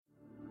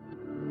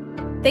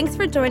Thanks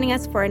for joining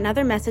us for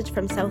another message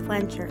from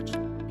Southland Church.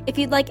 If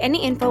you'd like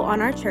any info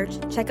on our church,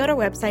 check out our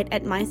website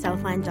at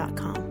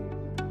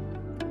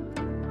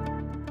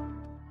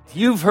mysouthland.com.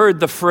 You've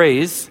heard the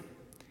phrase,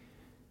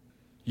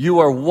 you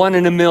are 1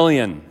 in a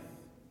million.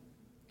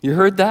 You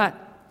heard that?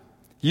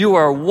 You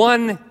are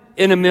 1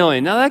 in a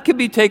million. Now that could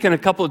be taken a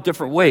couple of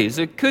different ways.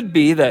 It could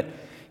be that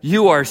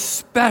you are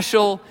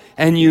special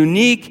and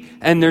unique,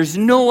 and there's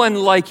no one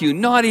like you,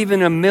 not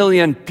even a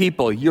million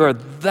people. You're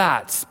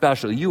that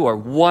special. You are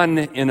 1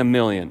 in a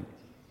million.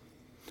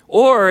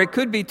 Or it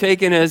could be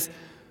taken as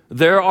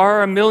there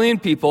are a million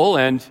people,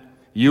 and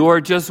you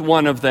are just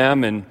one of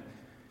them, and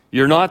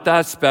you're not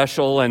that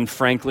special, and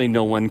frankly,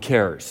 no one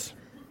cares.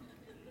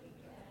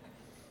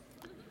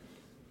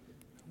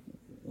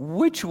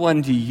 Which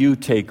one do you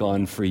take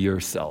on for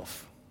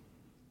yourself?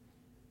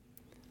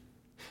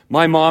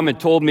 My mom had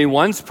told me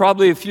once,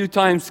 probably a few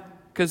times,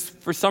 because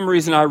for some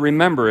reason I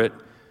remember it,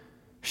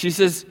 she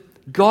says,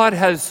 God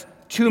has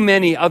too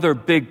many other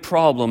big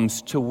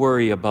problems to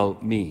worry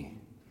about me.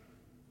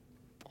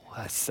 Oh,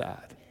 that's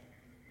sad.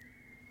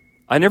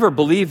 I never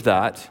believed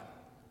that,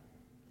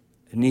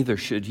 and neither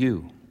should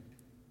you.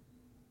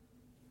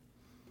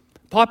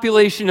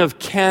 Population of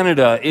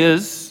Canada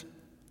is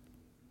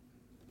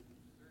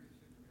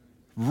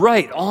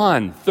right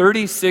on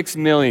 36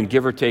 million,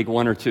 give or take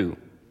 1 or 2.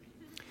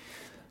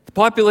 The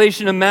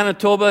population of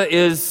Manitoba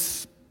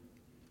is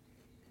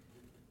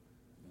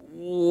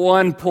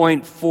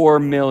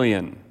 1.4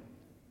 million.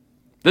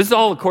 This is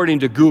all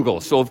according to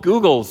Google. So if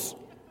Google's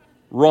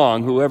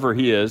wrong, whoever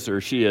he is or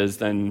she is,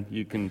 then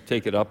you can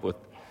take it up with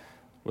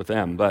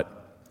them.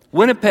 But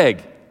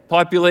Winnipeg,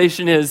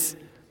 population is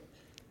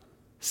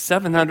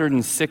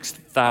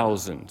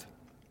 706,000.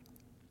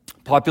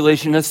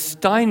 Population of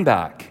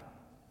Steinbach,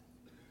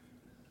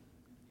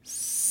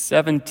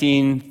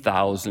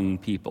 17,000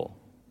 people.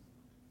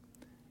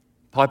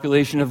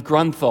 Population of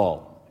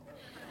Grunthal,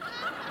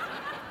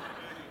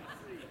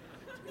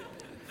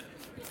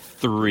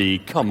 3,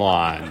 come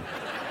on.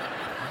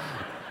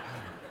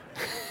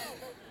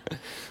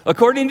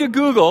 According to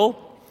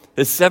Google,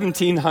 is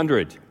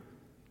 1,700.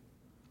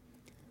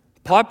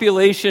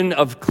 Population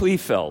of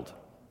Kleefeld.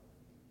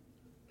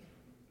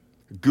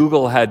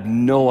 Google had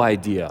no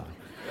idea.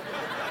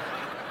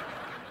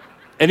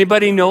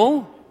 Anybody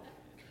know?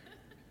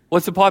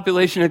 What's the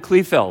population of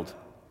Kleefeld?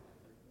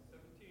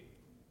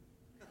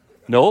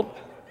 Nope.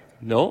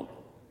 No.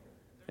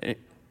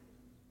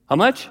 How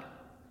much?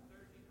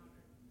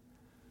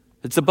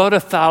 It's about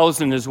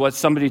 1,000 is what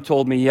somebody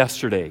told me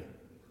yesterday.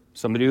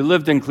 Somebody who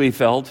lived in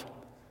Kleefeld,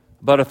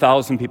 about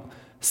 1,000 people.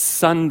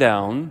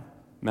 Sundown,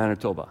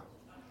 Manitoba.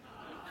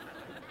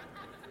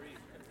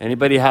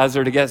 Anybody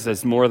hazard a guess?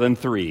 That's more than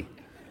 3.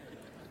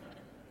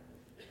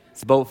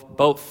 It's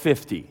about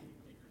 50.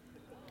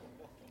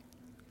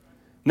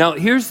 Now,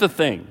 here's the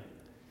thing.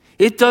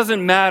 It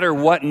doesn't matter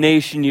what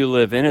nation you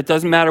live in. It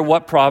doesn't matter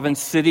what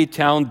province, city,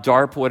 town,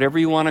 DARP, whatever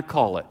you want to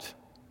call it.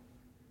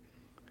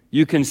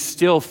 You can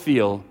still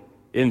feel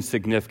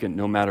insignificant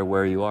no matter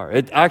where you are.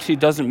 It actually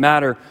doesn't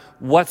matter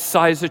what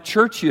size of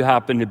church you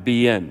happen to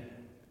be in.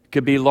 It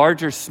could be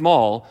large or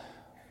small.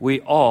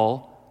 We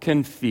all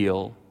can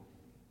feel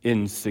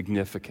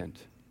insignificant.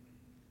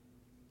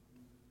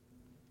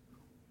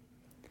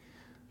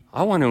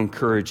 I want to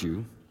encourage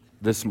you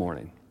this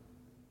morning.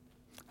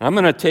 I'm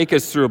going to take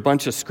us through a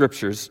bunch of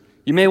scriptures.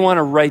 You may want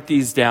to write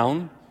these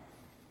down,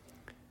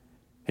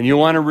 and you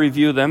want to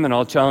review them, and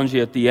I'll challenge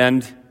you at the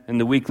end in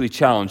the weekly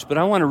challenge. But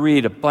I want to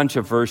read a bunch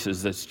of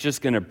verses that's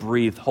just going to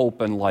breathe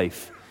hope and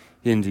life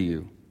into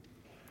you.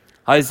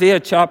 Isaiah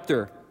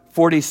chapter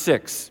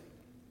 46.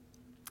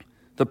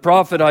 The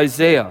prophet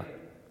Isaiah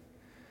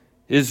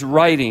is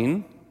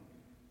writing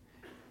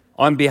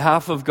on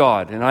behalf of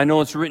God. And I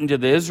know it's written to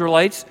the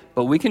Israelites,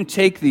 but we can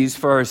take these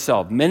for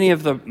ourselves. Many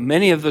of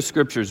the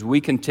scriptures we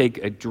can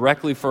take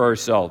directly for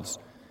ourselves.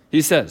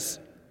 He says,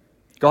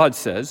 God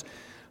says,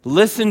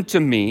 "Listen to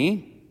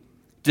me,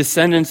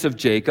 descendants of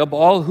Jacob,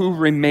 all who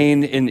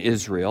remain in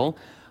Israel.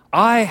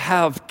 I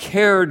have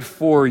cared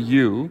for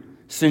you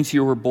since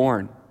you were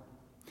born.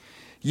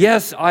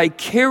 Yes, I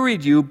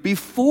carried you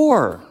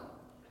before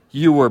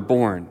you were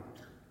born.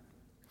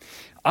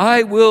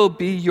 I will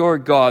be your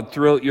God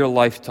throughout your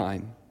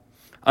lifetime,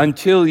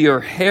 until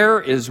your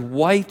hair is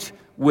white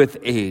with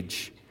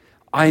age.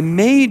 I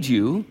made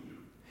you,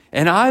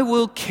 and I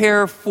will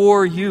care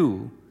for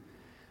you.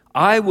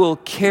 I will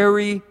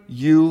carry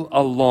you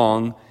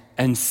along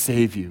and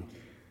save you."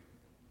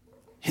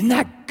 Isn't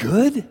that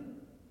good?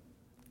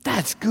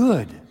 That's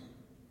good.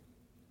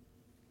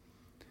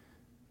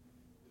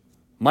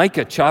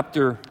 Micah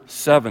chapter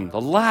 7, the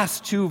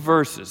last 2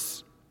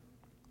 verses.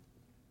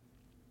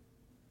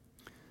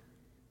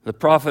 The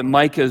prophet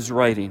Micah is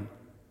writing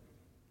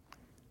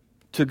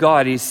to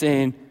God. He's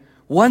saying,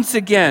 once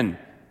again,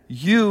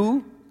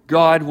 you,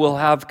 God, will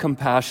have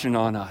compassion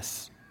on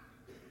us.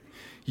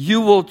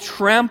 You will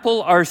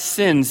trample our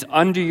sins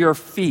under your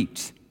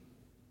feet,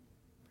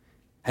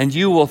 and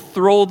you will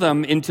throw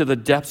them into the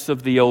depths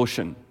of the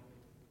ocean.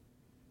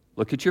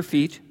 Look at your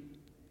feet.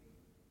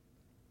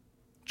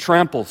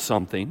 trample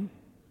something.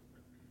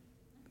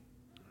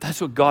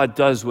 That's what God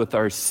does with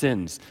our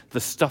sins, the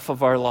stuff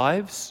of our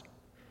lives.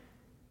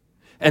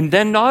 And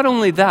then not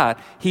only that,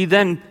 he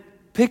then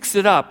picks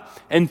it up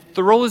and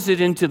throws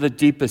it into the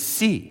deepest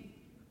sea,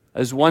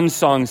 as one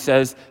song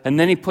says, and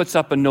then he puts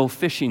up a no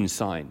fishing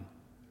sign.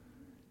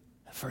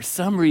 For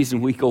some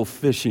reason, we go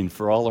fishing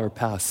for all our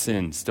past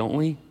sins, don't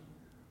we?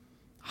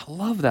 I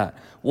love that.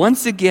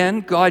 Once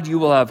again, God, you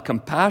will have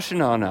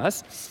compassion on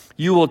us.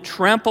 You will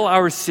trample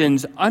our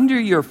sins under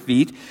your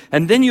feet,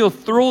 and then you'll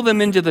throw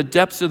them into the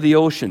depths of the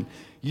ocean.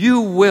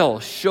 You will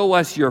show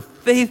us your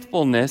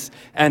faithfulness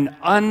and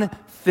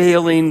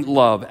unfailing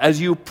love, as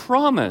you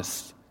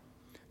promised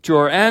to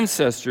our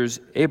ancestors,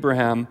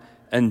 Abraham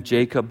and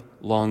Jacob,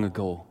 long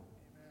ago.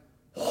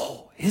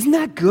 Oh, isn't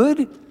that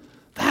good?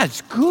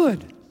 That's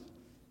good.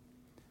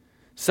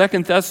 2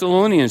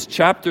 Thessalonians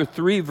chapter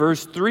 3,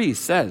 verse 3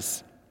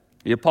 says,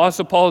 the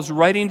Apostle Paul is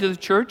writing to the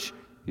church,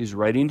 he's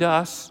writing to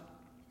us,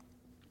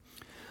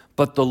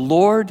 but the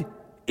Lord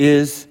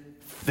is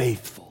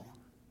faithful.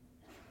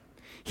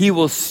 He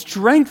will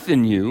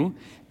strengthen you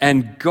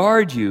and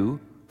guard you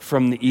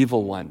from the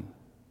evil one.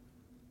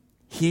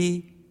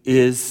 He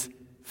is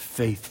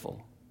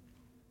faithful.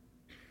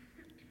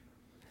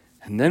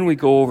 And then we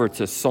go over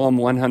to Psalm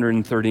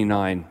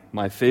 139,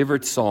 my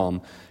favorite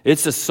psalm.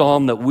 It's a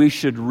psalm that we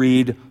should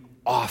read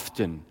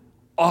often,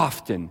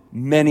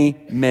 many,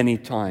 many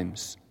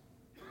times.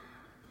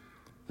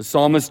 The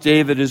psalmist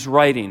David is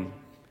writing.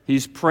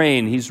 He's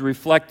praying. He's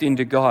reflecting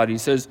to God. He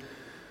says,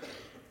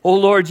 "O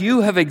Lord,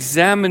 you have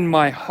examined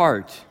my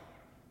heart,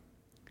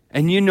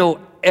 and you know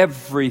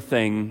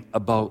everything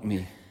about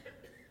me.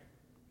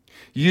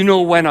 You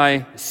know when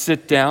I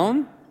sit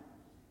down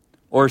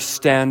or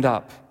stand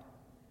up.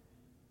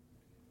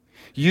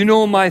 You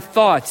know my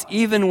thoughts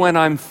even when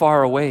I'm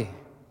far away.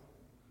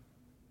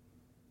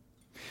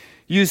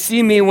 You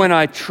see me when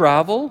I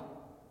travel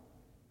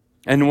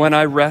and when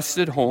I rest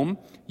at home.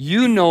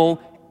 You know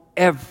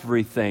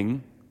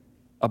everything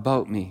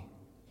about me.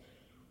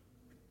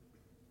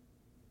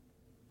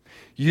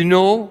 You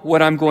know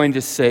what I'm going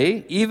to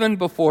say even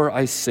before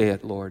I say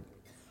it, Lord.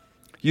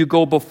 You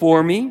go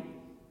before me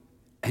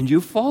and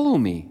you follow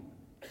me.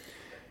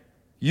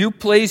 You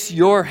place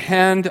your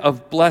hand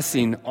of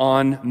blessing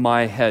on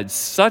my head.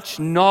 Such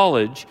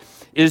knowledge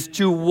is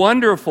too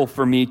wonderful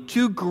for me,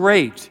 too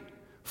great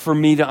for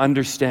me to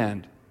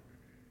understand."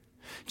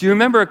 Do you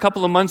remember a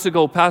couple of months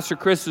ago, Pastor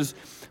Chris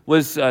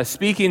was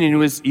speaking,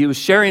 and he was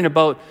sharing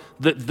about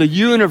the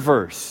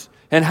universe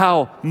and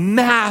how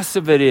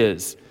massive it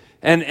is.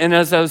 And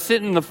as I was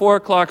sitting in the 4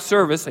 o'clock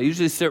service, I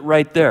usually sit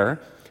right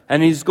there,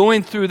 and he's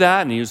going through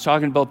that, and he was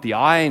talking about the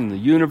eye and the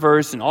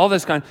universe and all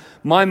this kind.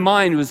 My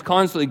mind was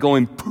constantly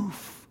going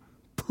poof,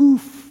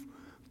 poof,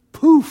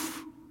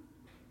 poof.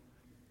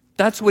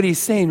 That's what he's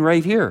saying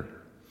right here.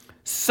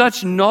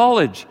 Such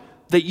knowledge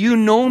that you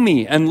know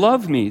me and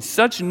love me,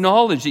 such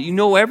knowledge that you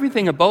know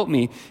everything about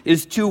me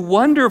is too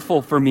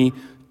wonderful for me,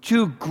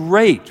 too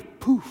great,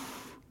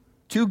 poof,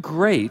 too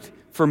great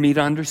for me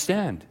to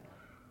understand.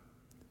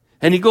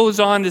 And he goes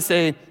on to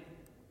say,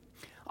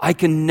 I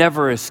can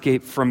never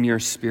escape from your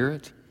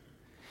spirit.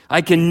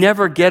 I can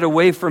never get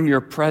away from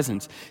your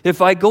presence.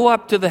 If I go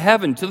up to the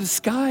heaven, to the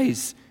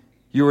skies,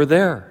 you are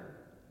there.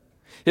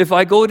 If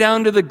I go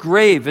down to the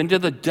grave, into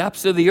the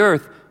depths of the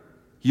earth,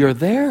 you're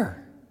there.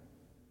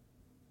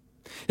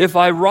 If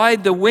I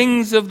ride the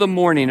wings of the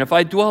morning, if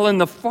I dwell in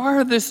the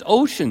farthest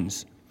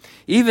oceans,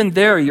 even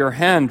there your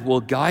hand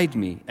will guide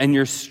me and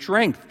your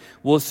strength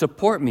will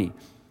support me.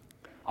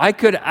 I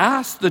could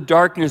ask the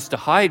darkness to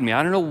hide me.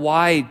 I don't know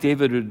why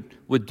David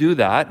would do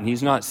that, and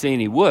he's not saying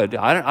he would.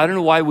 I don't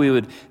know why we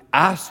would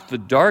ask the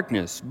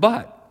darkness,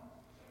 but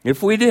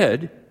if we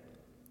did,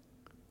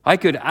 I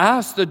could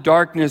ask the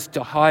darkness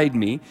to hide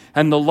me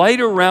and the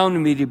light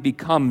around me to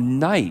become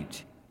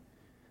night.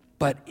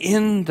 But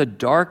in the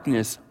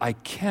darkness, I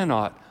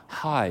cannot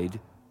hide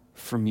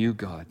from you,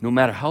 God. No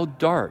matter how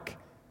dark,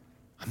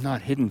 I'm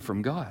not hidden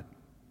from God.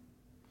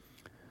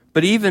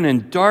 But even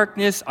in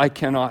darkness, I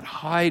cannot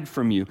hide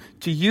from you.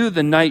 To you,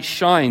 the night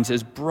shines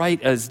as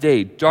bright as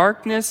day.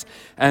 Darkness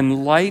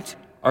and light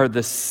are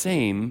the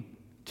same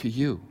to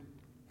you.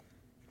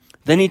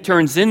 Then he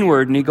turns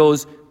inward and he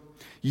goes,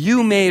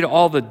 you made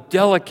all the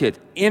delicate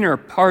inner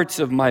parts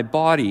of my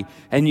body,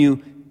 and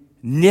you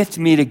knit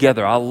me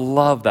together. I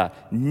love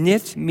that.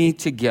 Knit me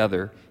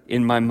together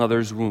in my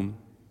mother's womb.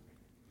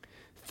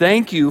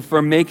 Thank you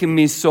for making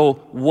me so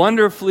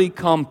wonderfully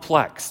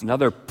complex.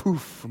 Another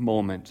poof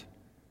moment.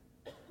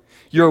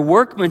 Your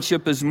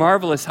workmanship is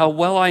marvelous. How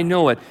well I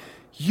know it.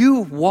 You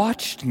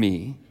watched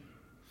me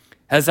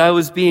as I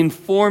was being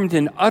formed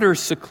in utter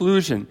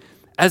seclusion,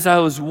 as I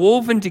was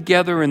woven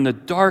together in the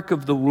dark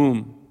of the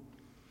womb.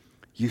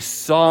 You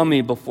saw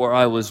me before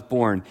I was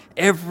born.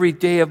 Every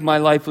day of my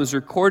life was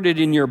recorded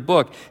in your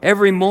book.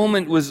 Every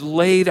moment was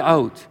laid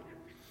out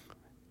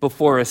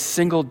before a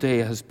single day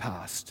has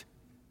passed.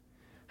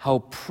 How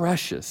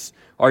precious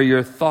are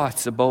your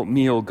thoughts about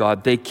me, O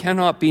God. They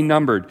cannot be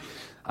numbered.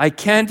 I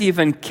can't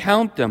even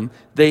count them.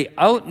 They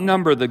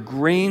outnumber the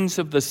grains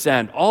of the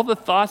sand. All the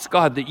thoughts,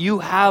 God, that you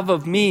have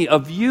of me,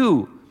 of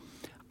you,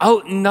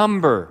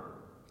 outnumber,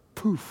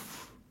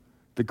 poof,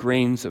 the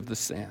grains of the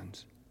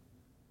sand.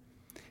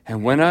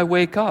 And when I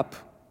wake up,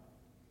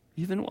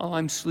 even while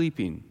I'm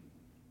sleeping,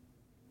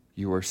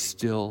 you are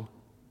still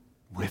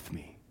with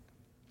me.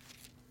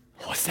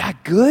 Oh, is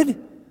that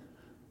good?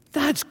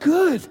 That's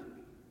good.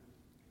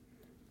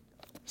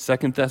 2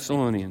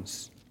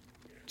 Thessalonians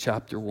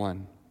chapter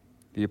 1.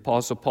 The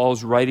Apostle Paul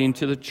is writing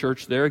to the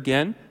church there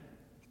again,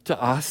 to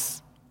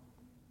us.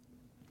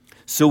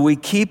 So we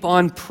keep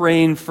on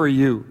praying for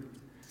you,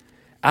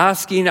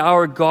 asking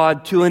our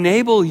God to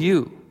enable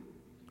you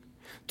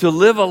to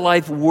live a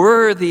life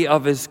worthy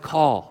of his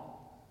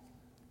call.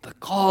 The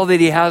call that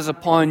he has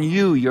upon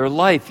you, your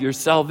life, your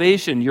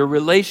salvation, your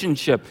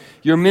relationship,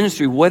 your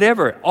ministry,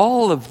 whatever,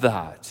 all of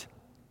that.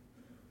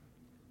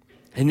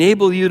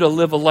 Enable you to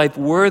live a life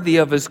worthy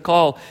of his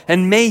call,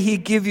 and may he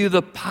give you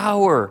the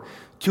power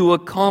to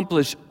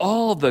accomplish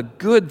all the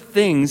good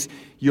things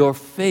your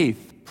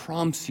faith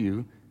prompts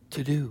you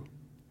to do.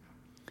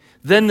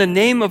 Then the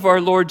name of our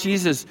Lord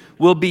Jesus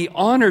will be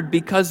honored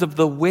because of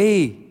the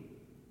way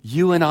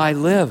you and I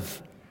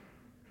live.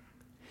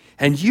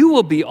 And you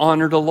will be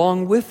honored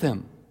along with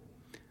him.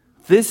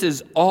 This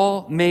is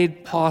all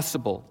made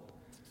possible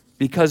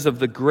because of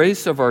the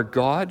grace of our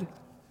God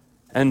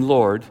and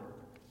Lord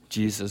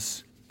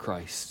Jesus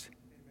Christ.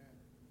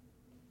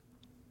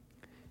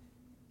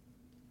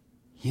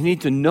 You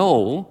need to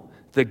know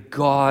that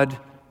God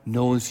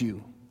knows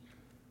you.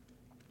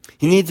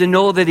 You need to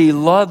know that he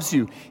loves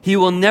you. He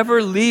will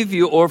never leave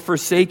you or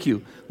forsake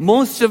you.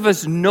 Most of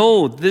us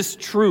know this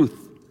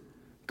truth,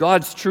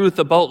 God's truth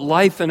about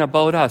life and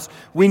about us.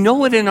 We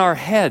know it in our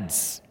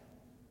heads.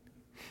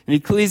 In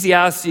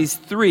Ecclesiastes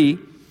 3,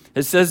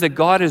 it says that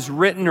God has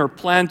written or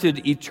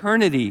planted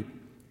eternity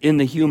in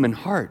the human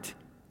heart.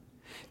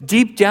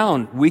 Deep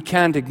down, we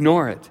can't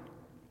ignore it.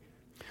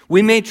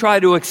 We may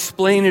try to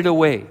explain it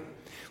away.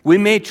 We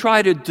may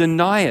try to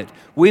deny it.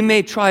 We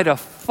may try to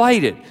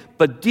fight it.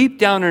 But deep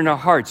down in our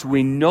hearts,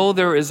 we know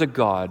there is a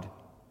God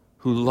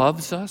who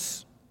loves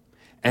us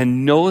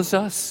and knows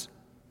us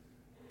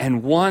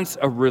and wants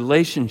a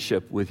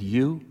relationship with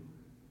you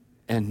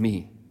and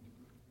me.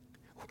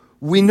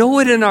 We know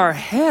it in our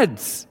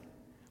heads.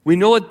 We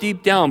know it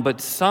deep down, but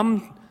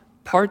some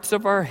parts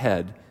of our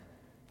head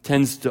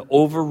tends to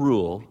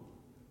overrule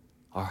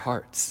our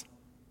hearts.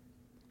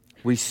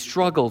 We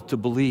struggle to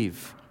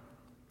believe.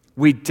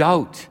 We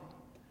doubt.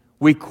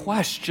 We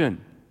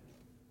question.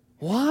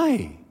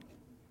 Why?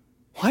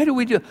 Why do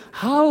we do?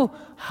 How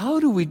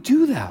do we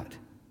do that?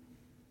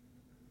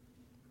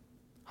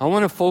 I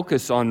want to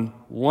focus on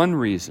one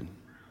reason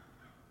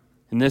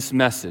in this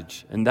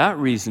message, and that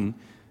reason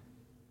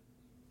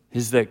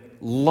is that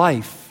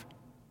life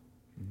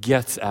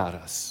gets at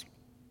us.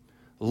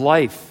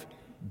 Life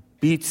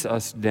beats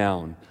us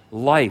down.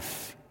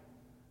 Life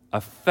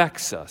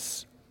affects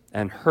us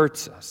and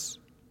hurts us.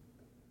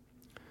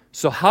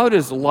 So how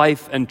does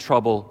life and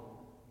trouble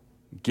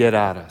get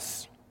at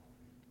us?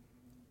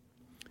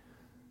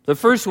 The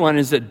first one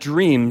is that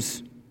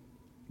dreams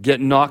get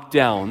knocked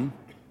down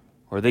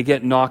or they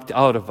get knocked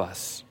out of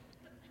us.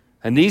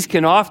 And these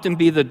can often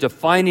be the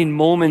defining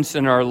moments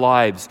in our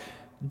lives.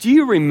 Do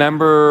you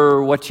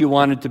remember what you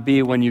wanted to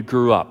be when you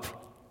grew up?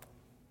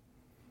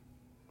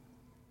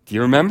 Do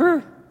you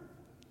remember?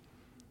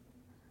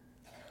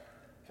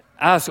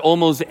 Ask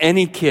almost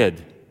any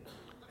kid,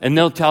 and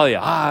they'll tell you,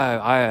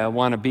 I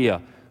want to be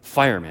a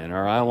fireman,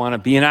 or I want to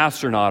be an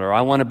astronaut, or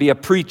I want to be a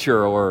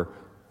preacher, or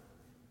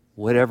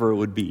whatever it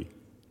would be.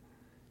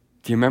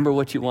 Do you remember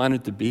what you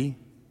wanted to be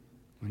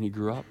when you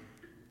grew up?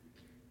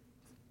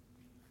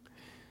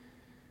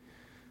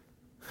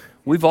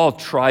 We've all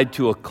tried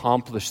to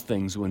accomplish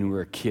things when we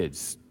were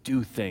kids,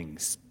 do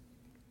things.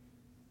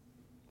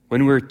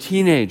 When we were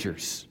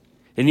teenagers,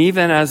 and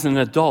even as an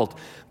adult.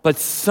 But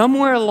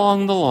somewhere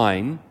along the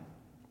line,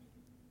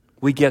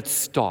 we get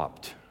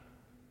stopped.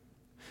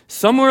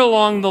 Somewhere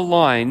along the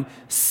line,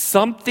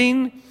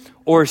 something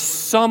or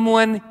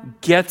someone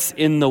gets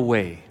in the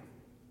way.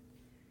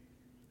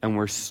 And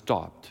we're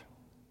stopped.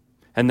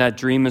 And that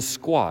dream is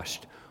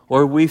squashed.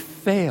 Or we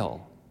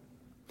fail.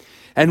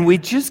 And we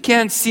just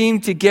can't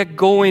seem to get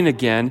going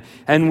again.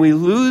 And we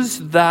lose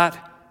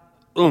that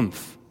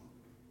oomph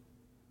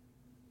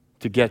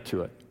to get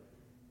to it. Do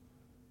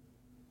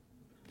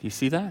you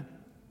see that?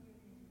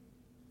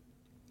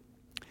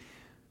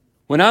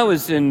 When I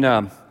was in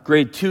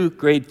grade 2,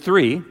 grade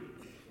 3,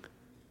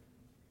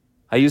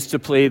 I used to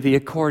play the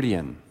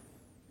accordion.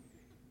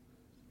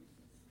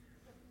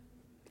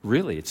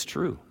 Really, it's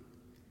true.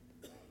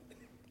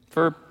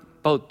 For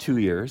about 2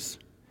 years.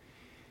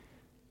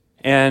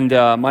 And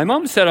my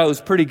mom said I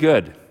was pretty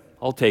good.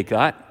 I'll take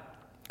that.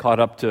 Caught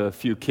up to a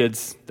few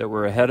kids that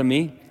were ahead of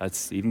me.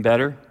 That's even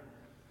better.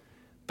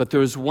 But there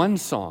was one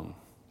song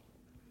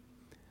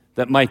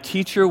that my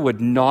teacher would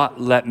not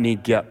let me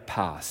get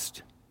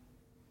past.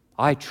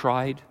 I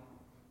tried.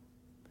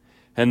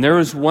 And there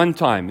was one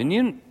time,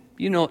 and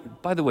you know,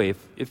 by the way,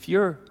 if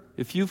you're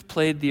if you've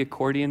played the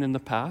accordion in the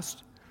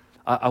past,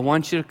 I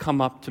want you to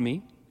come up to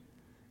me.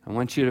 I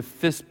want you to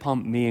fist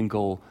pump me and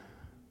go,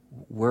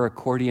 we're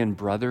accordion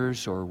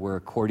brothers or we're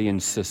accordion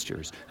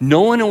sisters.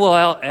 No one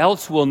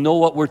else will know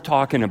what we're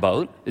talking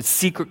about. It's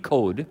secret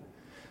code.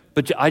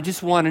 But I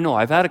just want to know.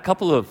 I've had a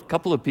couple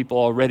of people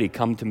already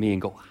come to me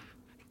and go,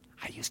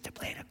 I used to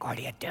play an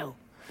accordion too.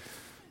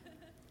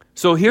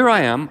 So here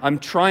I am. I'm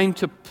trying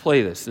to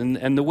play this.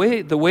 And the way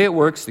it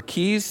works, the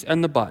keys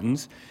and the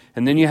buttons,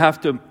 and then you have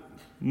to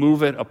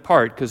move it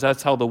apart because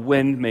that's how the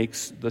wind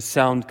makes the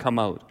sound come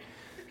out.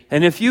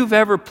 And if you've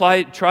ever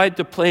tried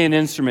to play an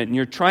instrument and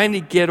you're trying to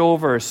get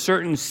over a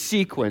certain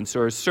sequence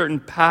or a certain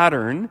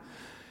pattern,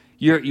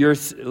 you're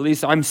at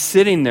least I'm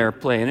sitting there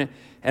playing it,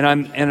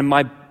 and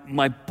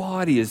my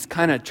body is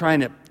kind of trying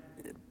to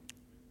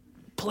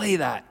play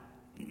that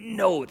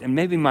note, and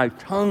maybe my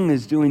tongue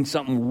is doing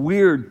something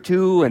weird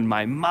too, and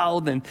my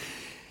mouth. And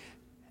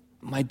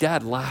my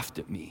dad laughed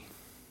at me.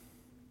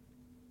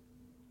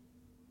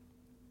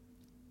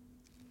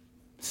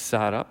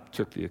 Sat up,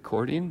 took the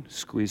accordion,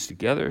 squeezed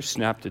together,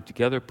 snapped it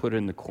together, put it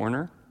in the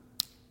corner.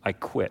 I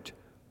quit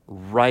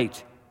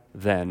right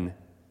then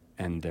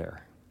and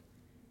there.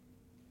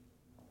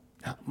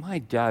 Now, my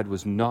dad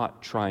was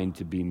not trying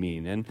to be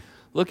mean. And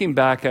looking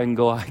back, I can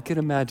go, I can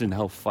imagine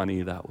how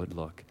funny that would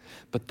look.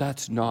 But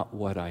that's not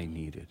what I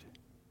needed.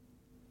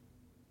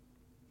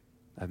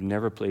 I've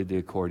never played the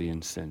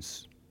accordion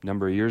since. A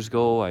number of years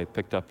ago, I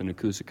picked up an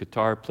acoustic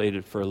guitar, played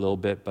it for a little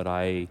bit, but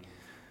I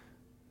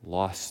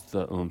lost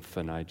the oomph,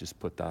 and I just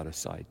put that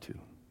aside too.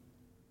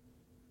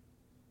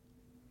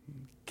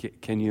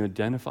 Can you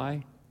identify?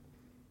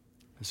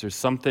 Is there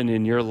something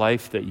in your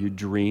life that you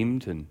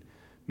dreamed and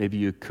maybe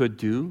you could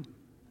do,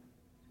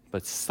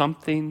 but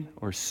something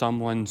or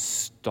someone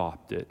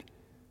stopped it,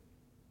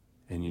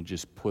 and you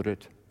just put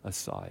it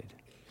aside?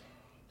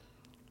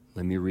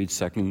 Let me read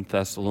 2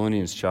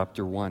 Thessalonians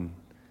chapter 1.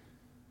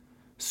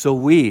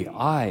 So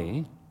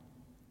I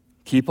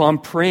keep on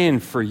praying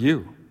for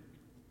you,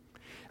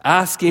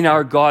 asking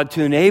our God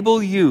to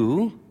enable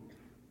you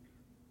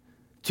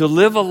to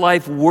live a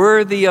life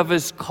worthy of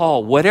His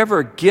call,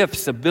 whatever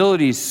gifts,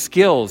 abilities,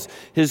 skills,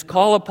 His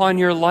call upon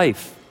your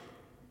life.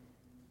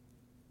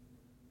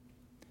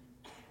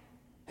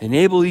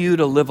 Enable you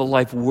to live a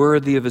life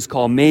worthy of His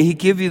call. May He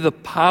give you the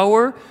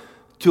power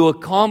to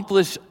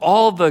accomplish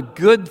all the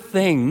good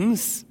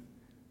things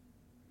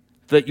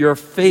that your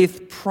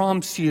faith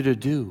prompts you to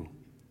do.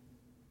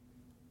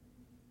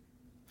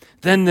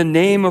 Then the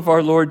name of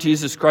our Lord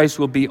Jesus Christ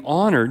will be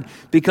honored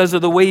because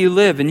of the way you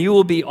live, and you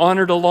will be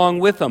honored along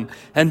with Him.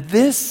 And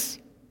this,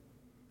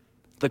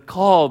 the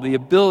call, the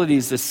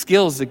abilities, the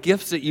skills, the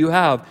gifts that you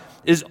have,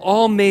 is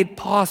all made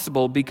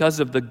possible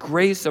because of the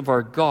grace of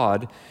our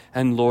God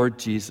and Lord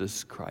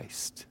Jesus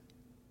Christ.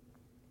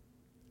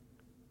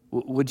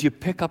 Would you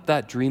pick up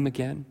that dream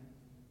again?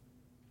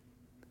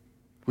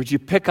 Would you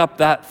pick up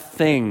that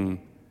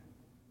thing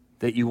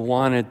that you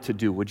wanted to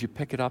do? Would you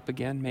pick it up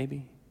again,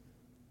 maybe?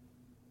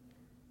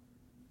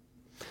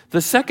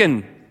 The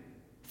second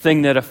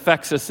thing that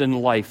affects us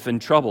in life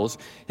and troubles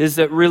is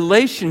that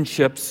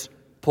relationships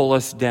pull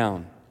us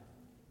down.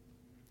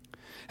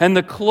 And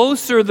the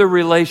closer the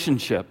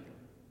relationship,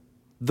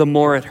 the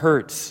more it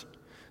hurts.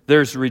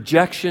 There's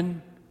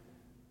rejection,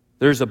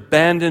 there's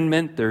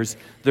abandonment, there's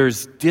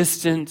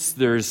distance,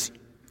 there's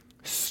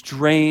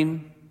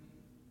strain.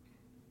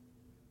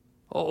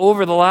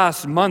 Over the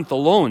last month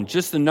alone,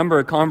 just the number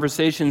of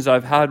conversations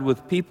I've had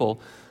with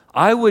people,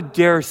 I would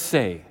dare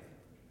say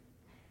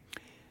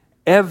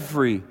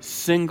every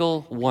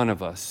single one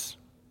of us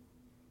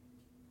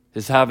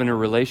is having a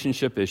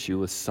relationship issue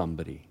with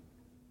somebody.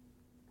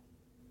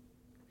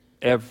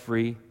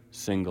 Every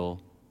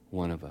single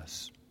one of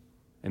us.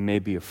 It may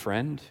be a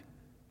friend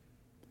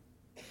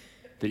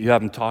that you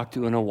haven't talked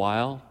to in a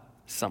while.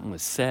 Something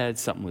was said,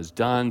 something was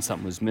done,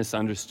 something was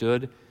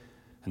misunderstood.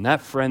 And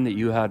that friend that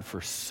you had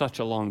for such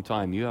a long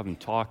time, you haven't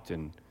talked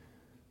in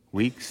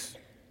weeks,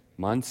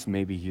 months,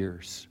 maybe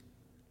years.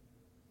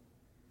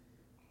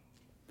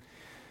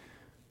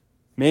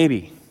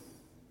 Maybe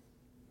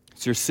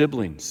it's your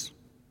siblings,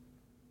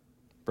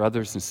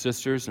 brothers and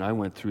sisters, and I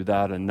went through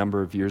that a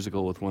number of years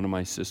ago with one of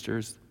my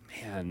sisters.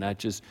 Man, that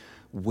just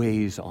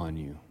weighs on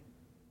you.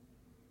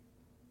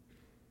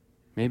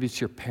 Maybe it's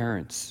your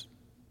parents.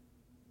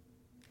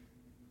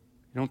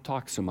 You don't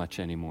talk so much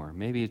anymore.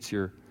 Maybe it's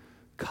your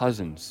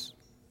cousins,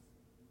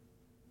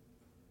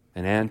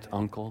 an aunt,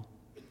 uncle.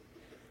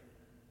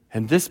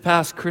 And this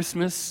past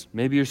Christmas,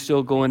 maybe you're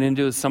still going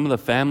into some of the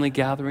family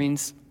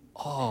gatherings.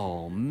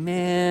 Oh,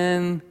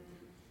 man,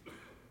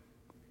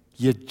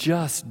 you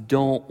just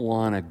don't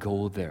want to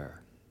go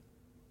there.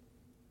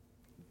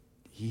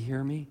 You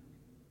hear me?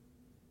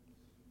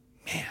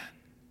 Man.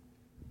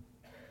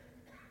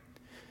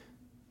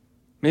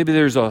 Maybe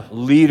there's a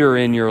leader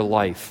in your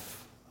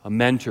life, a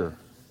mentor,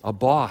 a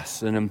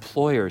boss, an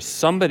employer,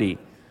 somebody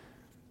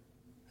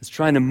that's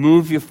trying to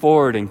move you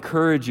forward,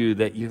 encourage you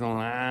that you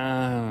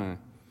go,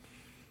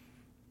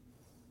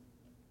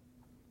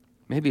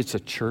 Maybe it's a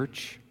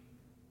church,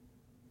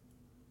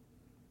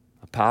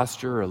 a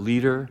pastor or a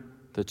leader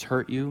that's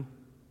hurt you?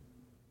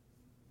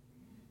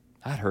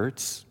 That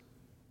hurts.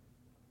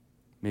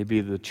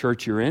 Maybe the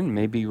church you're in,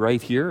 maybe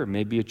right here, or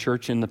maybe a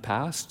church in the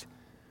past.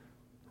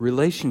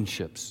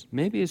 Relationships.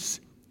 Maybe it's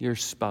your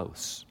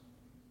spouse.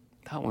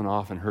 That one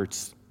often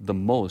hurts the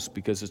most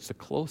because it's the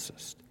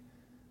closest.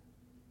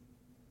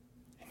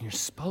 And your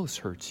spouse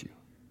hurts you.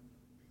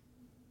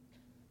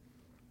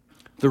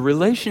 The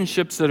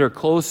relationships that are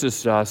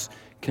closest to us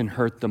can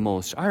hurt the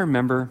most. I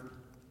remember,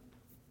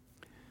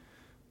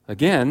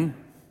 again,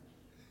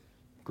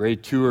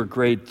 grade 2 or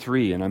grade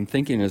 3, and I'm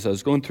thinking as I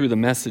was going through the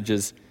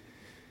messages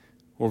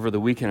over the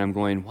weekend, I'm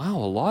going, wow,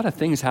 a lot of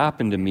things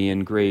happened to me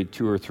in grade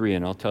 2 or 3,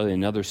 and I'll tell you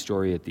another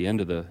story at the end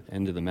of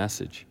the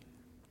message.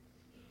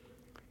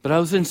 But I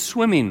was in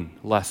swimming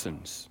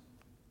lessons,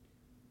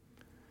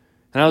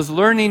 and I was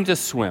learning to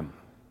swim.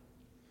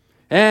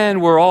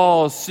 And we're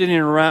all standing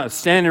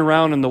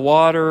around in the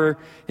water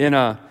in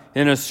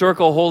a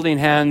circle holding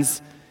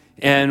hands,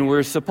 and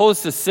we're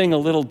supposed to sing a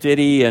little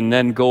ditty and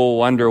then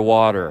go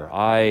underwater.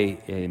 I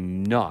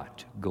am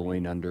not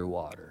going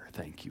underwater.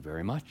 Thank you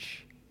very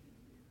much.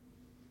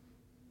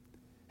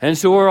 And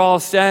so we're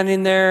all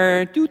standing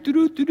there,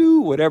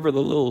 do, whatever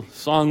the little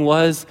song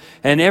was,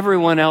 and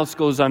everyone else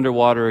goes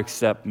underwater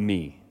except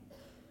me.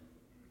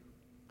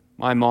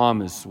 My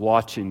mom is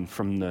watching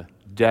from the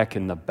deck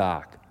in the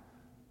back,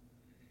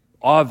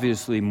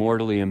 obviously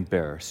mortally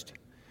embarrassed.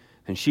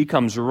 And she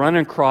comes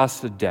running across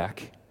the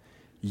deck,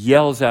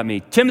 yells at me,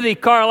 "Timothy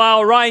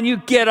Carlisle, Ryan, you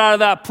get out of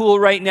that pool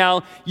right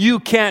now. You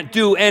can't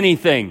do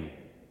anything."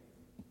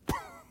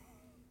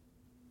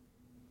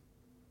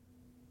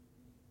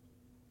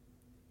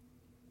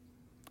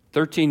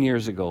 13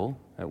 years ago,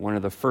 at one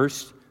of the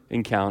first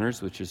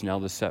encounters, which is now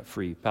the Set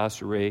Free,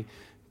 Pastor Ray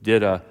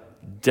did a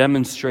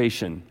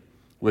demonstration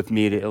with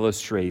me to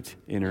illustrate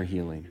inner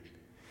healing.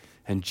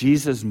 And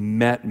Jesus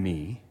met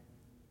me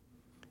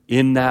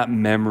in that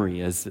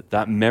memory. As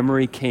that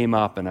memory came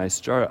up and I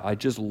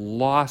just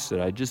lost it.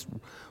 I just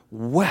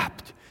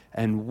wept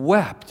and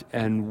wept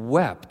and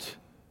wept.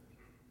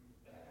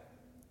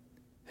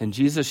 And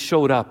Jesus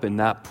showed up in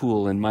that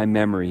pool in my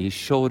memory. He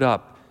showed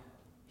up.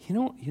 You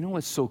know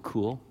what's so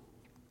cool?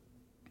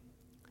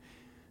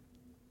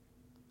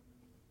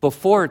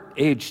 Before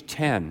age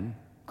 10,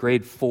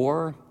 grade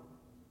 4,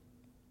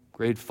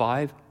 grade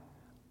 5,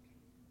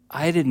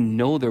 I didn't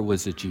know there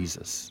was a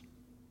Jesus.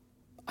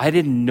 I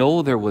didn't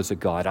know there was a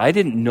God. I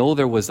didn't know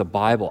there was a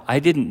Bible. I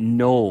didn't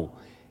know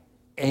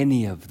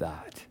any of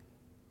that.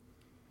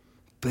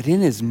 But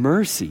in His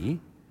mercy,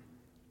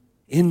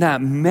 in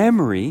that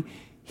memory,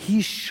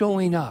 He's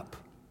showing up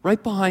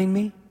right behind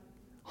me.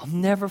 I'll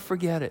never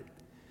forget it.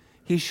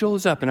 He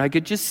shows up, and I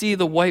could just see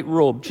the white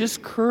robe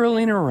just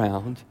curling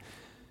around.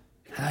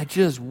 And I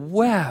just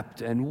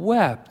wept and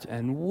wept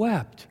and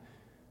wept.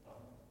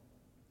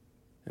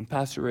 And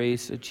Pastor Ray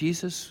said,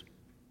 "Jesus,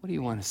 what do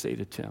you want to say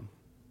to Tim?"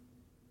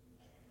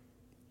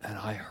 And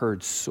I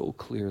heard so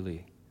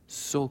clearly,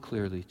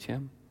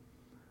 "Tim,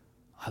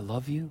 I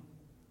love you.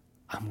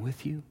 I'm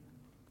with you.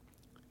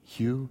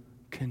 You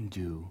can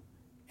do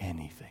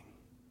anything."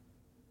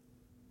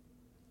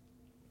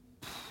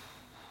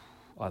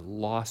 I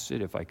lost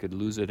it. If I could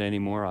lose it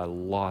anymore, I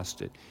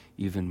lost it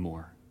even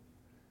more.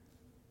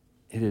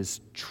 It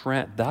is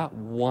that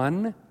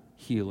one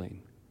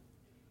healing,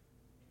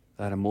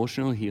 that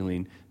emotional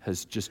healing,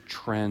 has just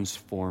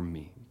transformed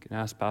me. You can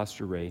ask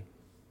Pastor Ray.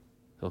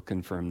 He'll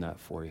confirm that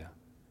for you.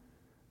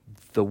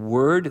 The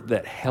word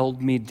that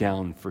held me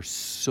down for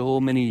so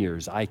many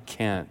years, I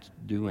can't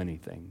do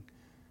anything,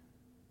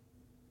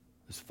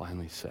 was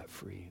finally set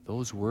free.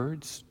 Those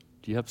words,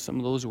 do you have some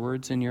of those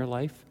words in your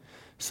life?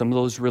 Some of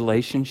those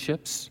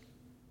relationships?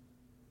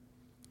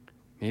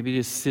 Maybe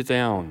just sit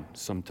down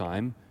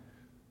sometime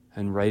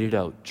and write it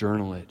out,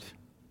 journal it.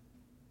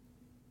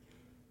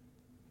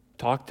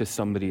 Talk to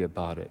somebody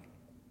about it.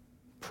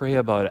 Pray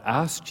about it.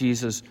 Ask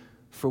Jesus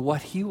for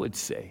what He would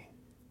say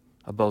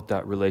about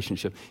that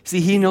relationship.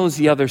 See, He knows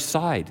the other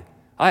side.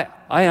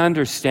 I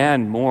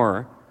understand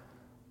more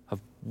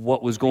of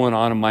what was going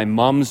on in my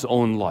mom's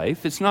own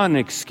life. It's not an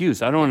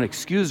excuse. I don't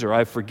excuse her.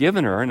 I've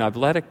forgiven her and I've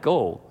let it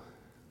go.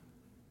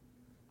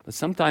 But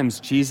sometimes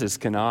Jesus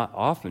can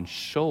often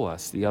show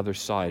us the other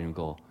side and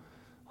go,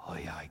 "Oh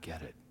yeah, I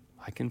get it.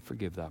 I can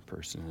forgive that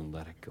person and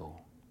let it go."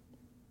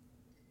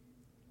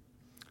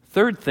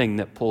 Third thing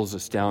that pulls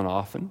us down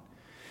often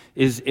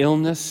is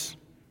illness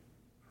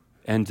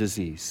and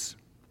disease.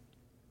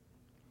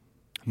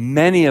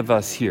 Many of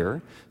us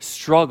here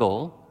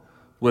struggle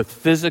with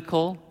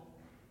physical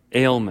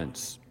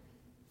ailments,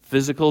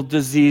 physical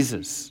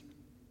diseases,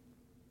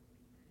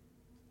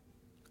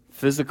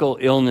 physical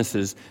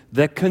illnesses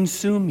that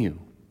consume you.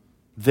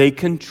 They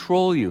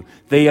control you.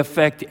 They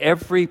affect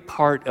every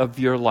part of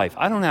your life.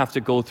 I don't have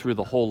to go through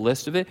the whole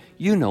list of it.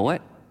 You know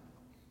it.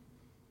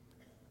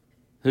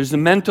 There's a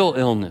mental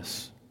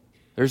illness.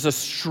 There's a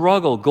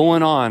struggle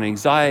going on,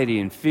 anxiety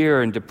and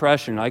fear and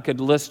depression. I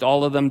could list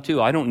all of them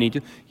too. I don't need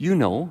to. You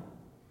know.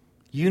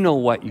 You know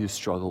what you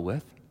struggle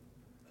with.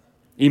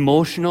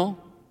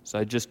 Emotional. as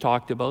I just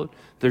talked about.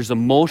 There's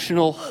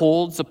emotional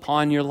holds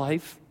upon your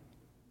life.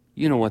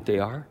 You know what they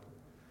are.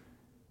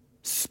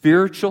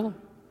 Spiritual.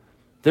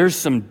 There's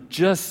some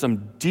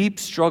deep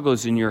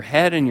struggles in your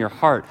head and your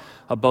heart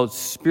about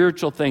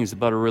spiritual things,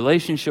 about a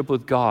relationship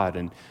with God,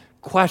 and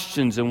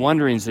questions and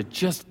wonderings that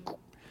just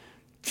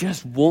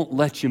won't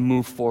let you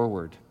move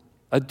forward.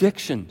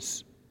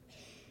 Addictions.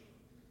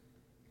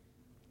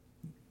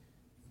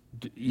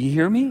 You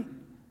hear me?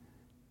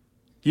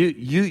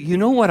 You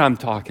know what I'm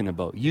talking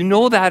about. You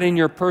know that in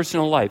your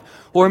personal life.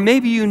 Or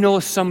maybe you know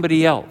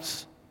somebody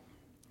else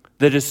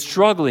that is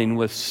struggling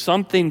with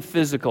something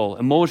physical,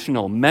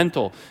 emotional,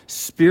 mental,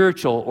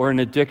 spiritual, or an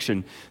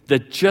addiction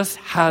that just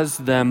has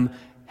them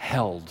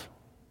held.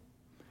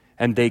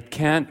 And they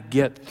can't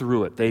get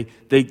through it.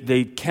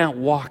 They can't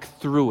walk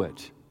through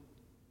it.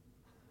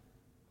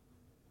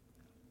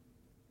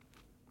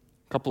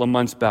 A couple of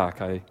months back,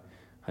 I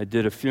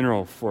did a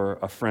funeral for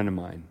a friend of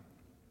mine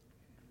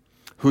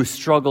who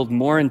struggled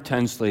more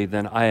intensely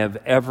than I have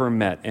ever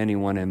met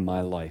anyone in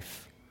my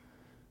life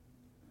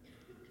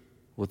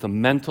with a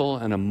mental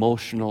and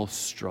emotional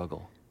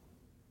struggle.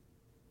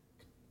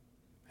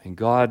 And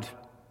God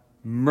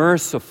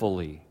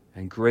mercifully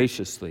and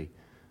graciously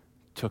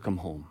took him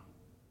home.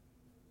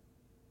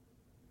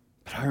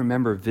 But I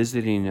remember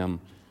visiting him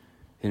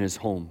in his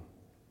home.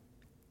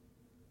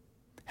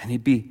 And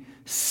he'd be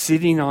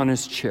sitting on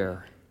his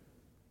chair.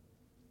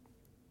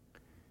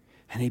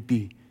 And he'd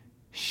be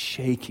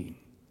shaking,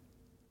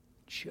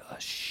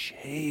 just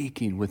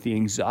shaking with the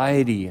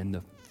anxiety and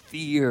the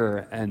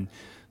fear and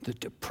the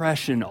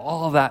depression,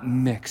 all that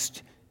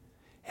mixed.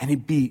 And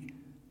he'd be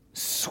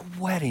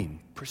sweating,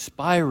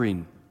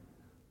 perspiring,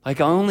 like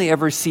I only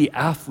ever see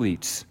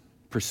athletes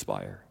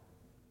perspire.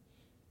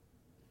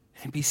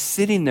 And he'd be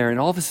sitting there, and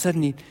all of a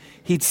sudden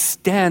he'd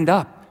stand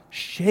up,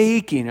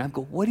 shaking. I'd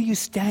go, "What are you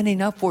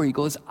standing up for?" He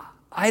goes,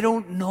 "I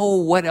don't know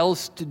what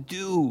else to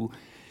do."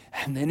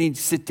 And then he'd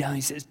sit down.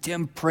 He says,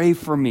 "Tim, pray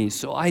for me."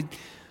 So I'd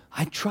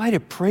try to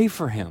pray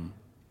for him.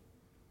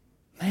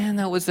 Man,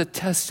 that was a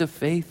test of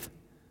faith.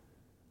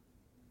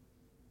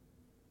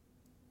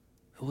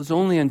 It was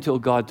only until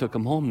God took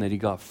him home that he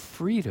got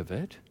freed of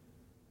it.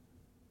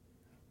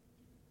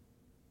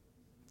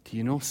 Do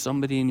you know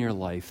somebody in your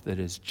life that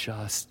is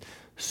just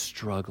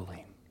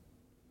struggling?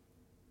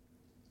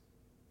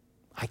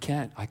 I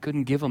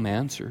couldn't give him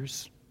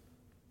answers.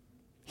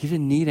 He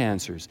didn't need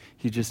answers.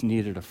 He just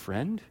needed a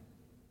friend.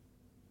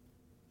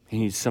 He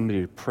needs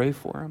somebody to pray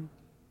for him,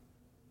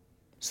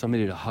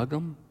 somebody to hug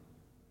him.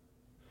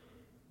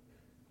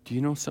 Do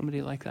you know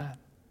somebody like that?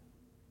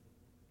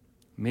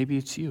 Maybe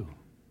it's you.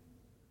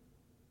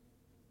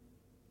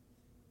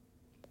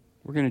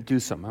 We're going to do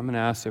something. I'm going to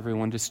ask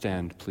everyone to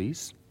stand,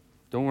 please.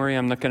 Don't worry,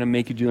 I'm not going to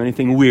make you do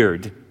anything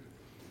weird.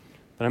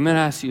 But I'm going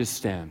to ask you to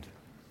stand.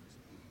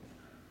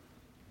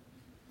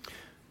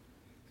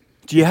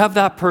 Do you have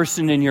that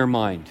person in your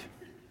mind?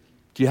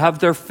 Do you have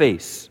their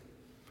face?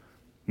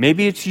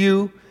 Maybe it's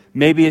you.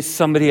 Maybe it's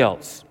somebody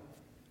else.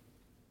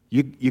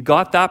 You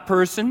got that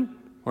person,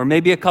 or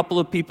maybe a couple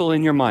of people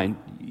in your mind.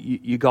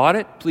 You got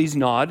it? Please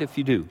nod if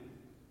you do.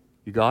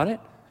 You got it?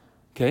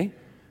 Okay.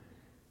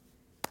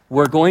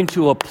 We're going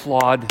to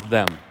applaud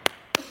them.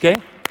 Okay?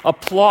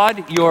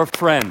 Applaud your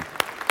friend.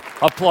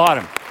 Applaud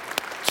him.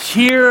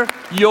 Cheer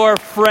your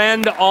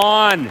friend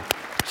on.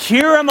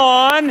 Cheer him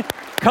on.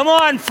 Come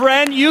on,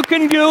 friend. You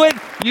can do it.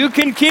 You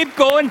can keep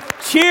going.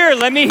 Cheer.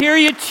 Let me hear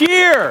you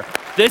cheer.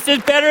 This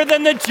is better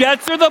than the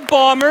Jets or the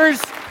Bombers.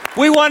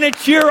 We want to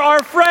cheer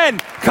our friend.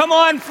 Come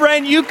on,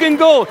 friend. You can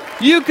go.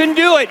 You can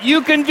do it.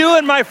 You can do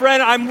it, my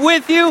friend. I'm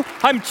with you.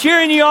 I'm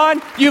cheering you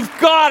on. You've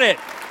got it.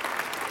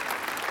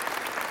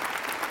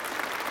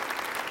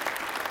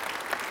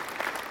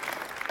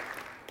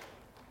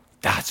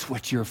 That's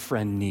what your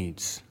friend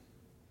needs.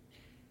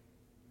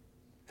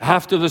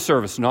 After the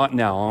service, not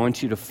now. I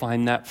want you to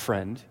find that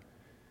friend.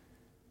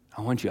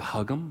 I want you to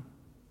hug them.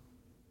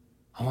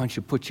 I want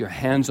you to put your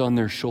hands on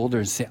their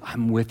shoulders and say,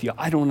 "I'm with you.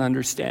 I don't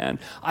understand.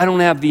 I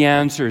don't have the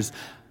answers.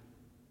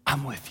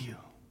 I'm with you."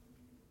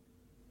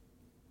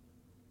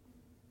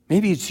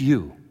 Maybe it's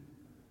you.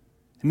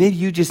 Maybe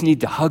you just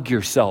need to hug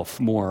yourself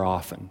more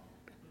often.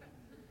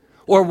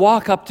 Or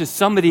walk up to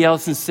somebody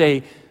else and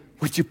say,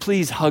 "Would you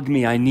please hug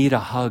me? I need a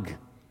hug."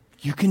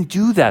 You can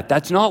do that.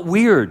 That's not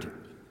weird.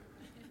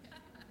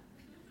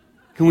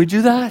 Can we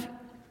do that?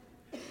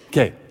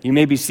 Okay, you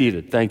may be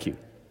seated. Thank you.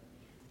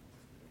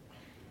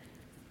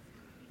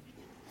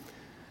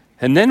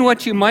 And then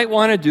what you might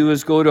want to do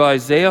is go to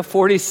Isaiah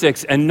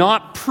 46 and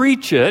not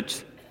preach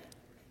it,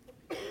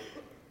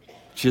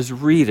 just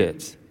read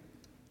it.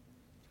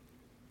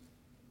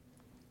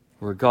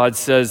 Where God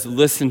says,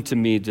 "Listen to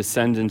me,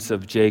 descendants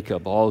of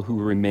Jacob, all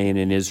who remain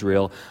in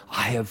Israel.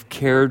 I have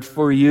cared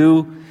for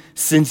you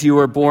since you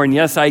were born.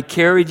 Yes, I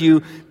carried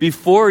you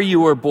before you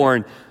were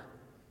born.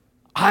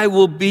 I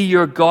will be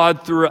your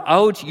God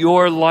throughout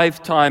your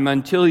lifetime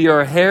until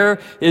your hair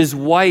is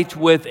white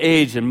with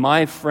age." And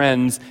my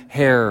friend's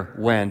hair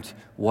went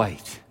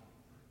white.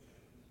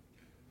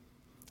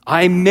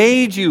 I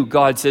made you,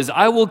 God says.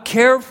 I will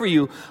care for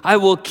you. I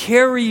will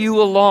carry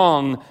you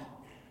along,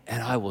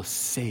 and I will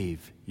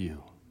save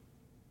you.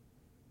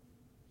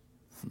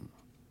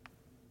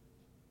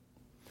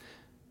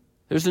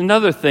 There's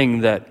another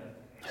thing that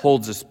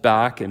holds us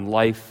back in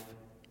life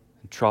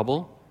and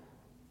trouble,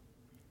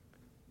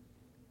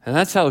 and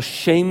that's how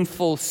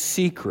shameful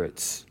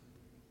secrets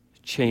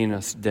chain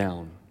us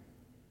down.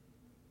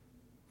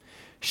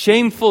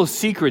 Shameful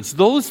secrets,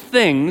 those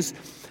things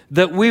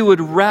that we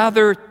would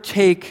rather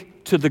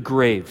take to the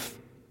grave.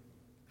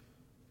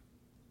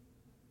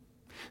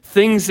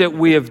 Things that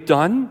we have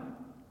done,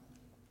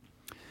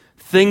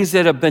 things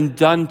that have been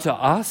done to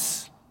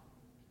us,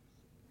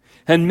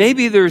 and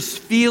maybe there's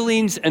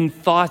feelings and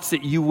thoughts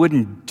that you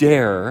wouldn't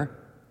dare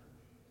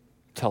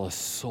tell a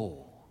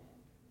soul.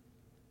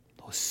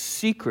 Those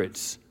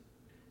secrets,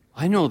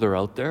 I know they're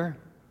out there.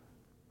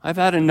 I've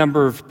had a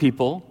number of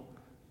people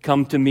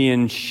come to me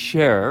and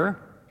share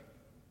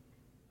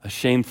a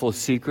shameful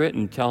secret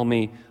and tell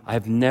me,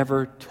 I've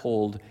never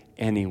told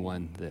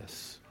anyone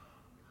this.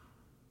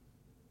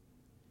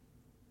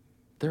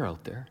 They're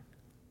out there.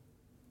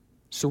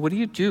 So what do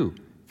you do?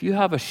 If you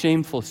have a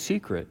shameful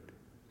secret,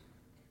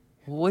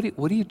 what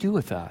do you do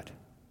with that?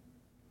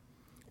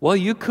 Well,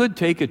 you could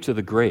take it to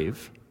the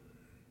grave.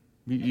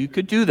 You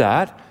could do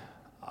that.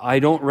 I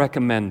don't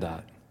recommend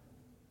that.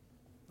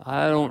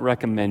 I don't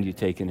recommend you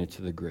taking it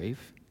to the grave.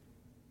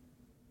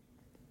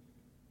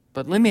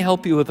 But let me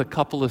help you with a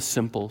couple of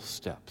simple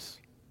steps.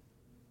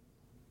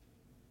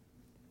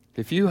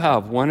 If you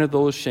have one of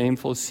those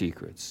shameful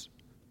secrets,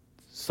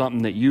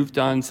 something that you've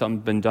done, something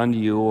been done to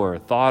you, or a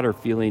thought or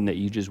feeling that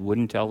you just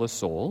wouldn't tell a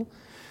soul,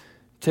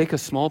 take a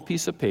small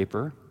piece of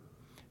paper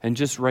and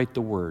just write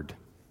the word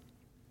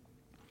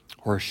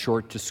or a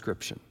short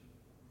description.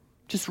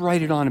 Just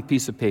write it on a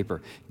piece of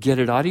paper. Get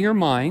it out of your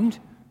mind,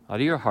 out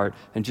of your heart,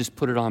 and just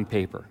put it on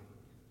paper.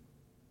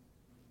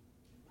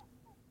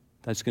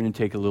 That's going to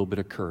take a little bit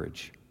of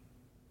courage.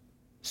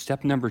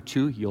 Step number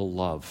 2, you'll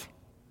love.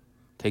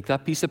 Take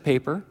that piece of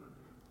paper,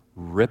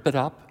 rip it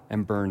up,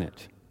 and burn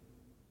it.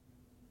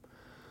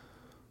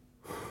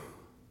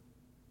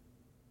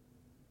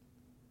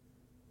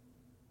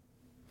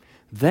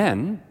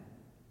 Then,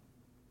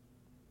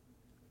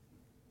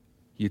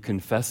 you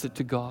confess it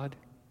to God,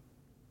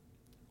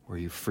 or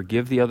you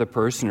forgive the other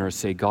person, or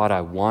say, God,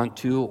 I want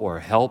to, or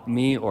help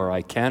me, or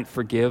I can't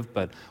forgive,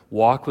 but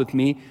walk with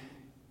me.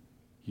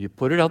 You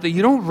put it out there.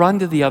 You don't run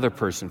to the other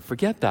person.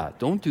 Forget that.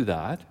 Don't do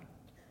that.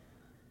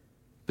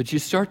 But you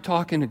start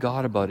talking to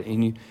God about it,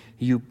 and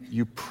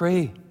you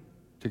pray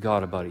to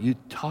God about it. You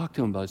talk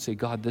to Him about it. Say,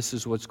 God, this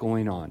is what's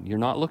going on. You're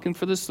not looking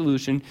for the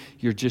solution.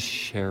 You're just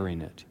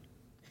sharing it.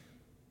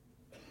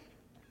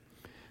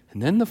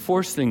 And then the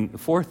fourth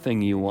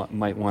thing you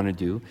might want to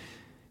do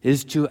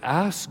is to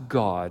ask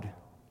God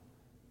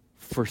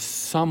for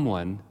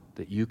someone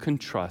that you can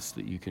trust,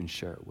 that you can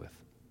share it with.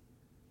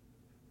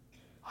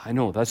 I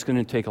know that's going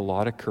to take a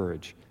lot of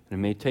courage, and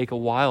it may take a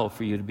while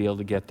for you to be able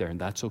to get there, and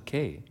that's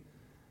okay.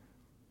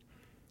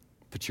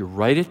 But you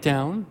write it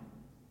down,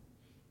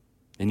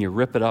 and you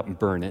rip it up and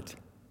burn it,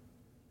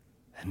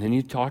 and then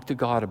you talk to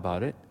God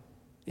about it.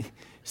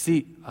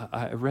 See,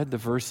 I read the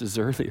verses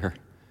earlier.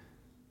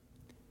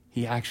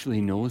 He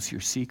actually knows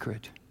your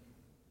secret.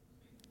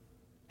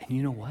 And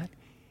you know what?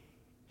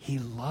 He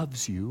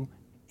loves you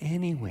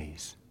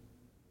anyways.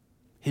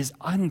 His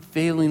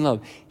unfailing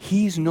love.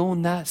 He's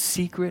known that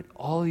secret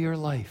all your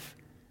life.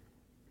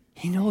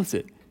 He knows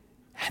it.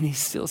 And He's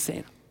still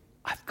saying,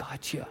 I've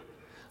got you.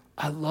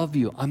 I love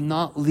you. I'm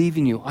not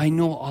leaving you. I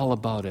know all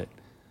about it.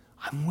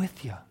 I'm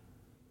with you.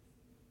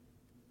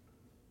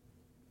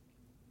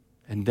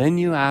 And then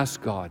you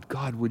ask God,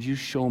 God, would you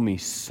show me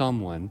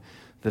someone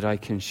that I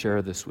can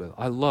share this with?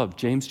 I love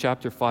James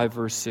chapter 5,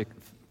 verse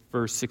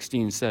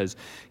 16 says,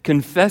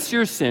 confess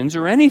your sins,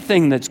 or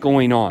anything that's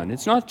going on.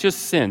 It's not just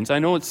sins. I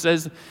know it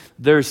says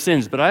there's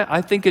sins, but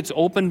I think it's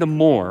open to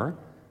more.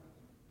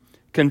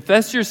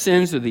 Confess your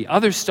sins or the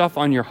other stuff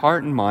on your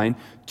heart and mind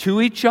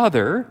to each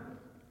other,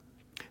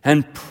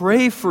 and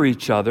pray for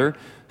each other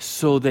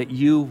so that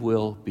you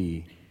will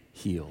be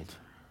healed.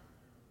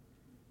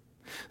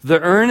 The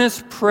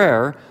earnest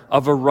prayer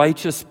of a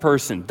righteous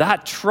person,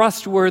 that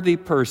trustworthy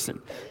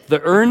person, the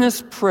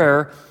earnest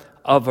prayer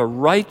of a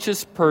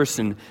righteous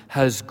person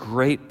has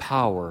great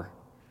power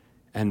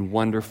and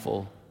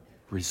wonderful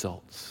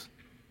results.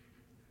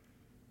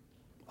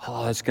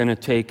 Oh, it's going to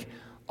take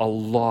a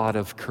lot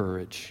of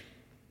courage.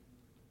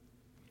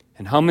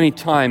 And how many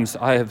times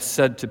I have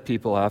said to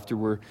people after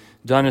we're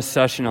done a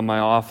session in my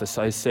office,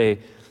 I say,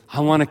 I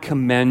want to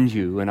commend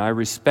you and I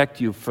respect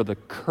you for the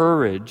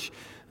courage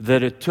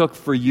that it took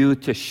for you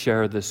to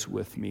share this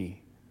with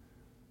me.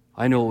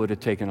 I know it would have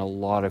taken a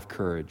lot of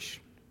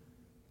courage.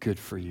 Good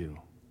for you.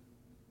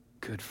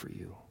 Good for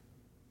you.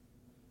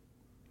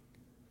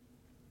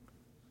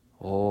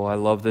 Oh, I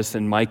love this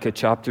in Micah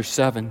chapter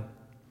 7.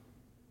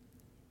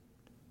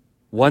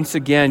 Once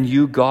again,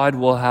 you, God,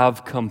 will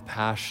have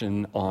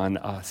compassion on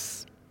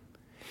us.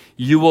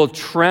 You will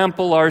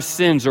trample our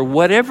sins, or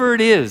whatever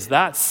it is,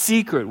 that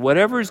secret,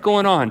 whatever is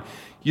going on,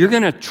 you're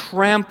going to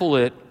trample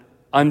it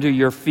under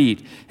your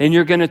feet. And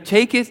you're going to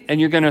take it and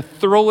you're going to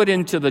throw it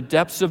into the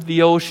depths of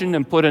the ocean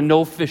and put a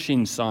no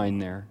fishing sign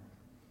there.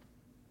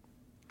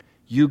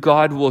 You,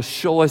 God, will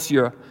show us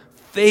your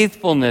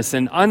faithfulness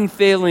and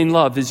unfailing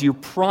love as you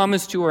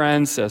promised to our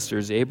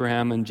ancestors,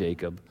 Abraham and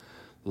Jacob,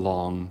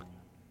 long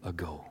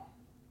ago.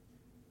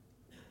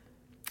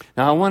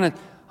 Now,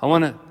 I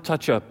want to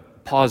touch a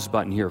pause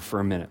button here for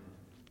a minute.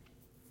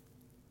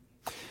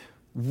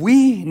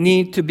 We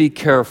need to be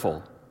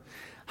careful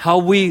how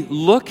we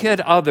look at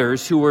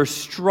others who are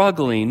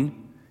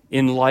struggling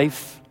in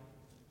life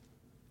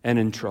and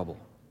in trouble.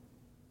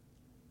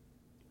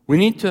 We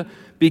need to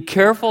be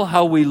careful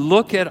how we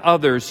look at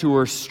others who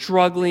are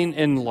struggling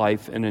in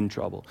life and in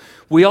trouble.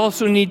 We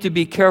also need to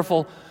be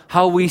careful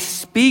how we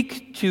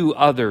speak to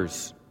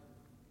others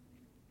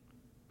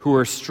who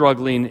are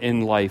struggling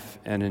in life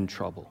and in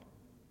trouble.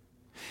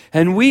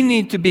 And we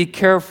need to be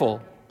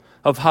careful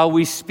of how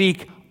we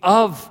speak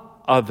of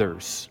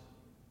others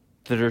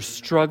that are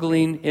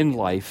struggling in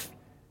life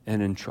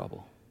and in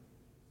trouble.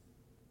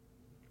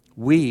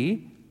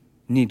 We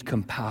need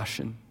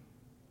compassion.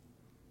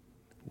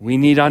 We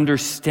need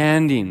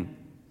understanding.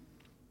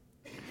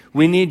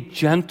 We need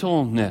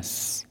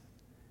gentleness.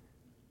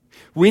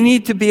 We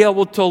need to be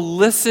able to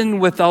listen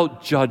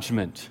without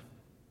judgment.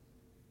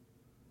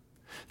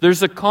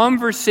 There's a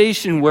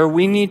conversation where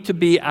we need to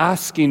be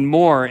asking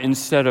more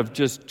instead of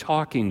just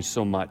talking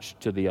so much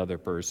to the other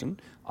person.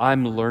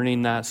 I'm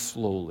learning that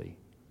slowly.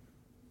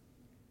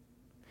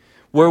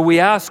 Where we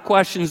ask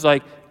questions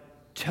like,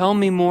 tell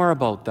me more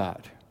about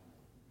that.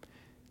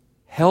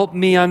 Help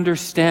me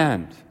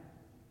understand.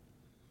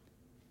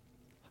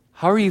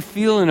 How are you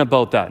feeling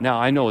about that? Now,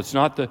 I know it's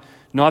not the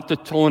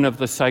tone of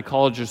the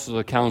psychologist or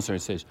the counselor.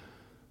 It says,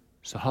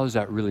 so how does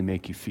that really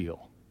make you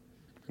feel?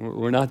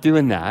 We're not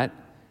doing that.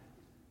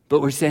 But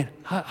we're saying,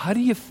 how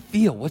do you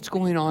feel? What's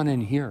going on in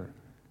here?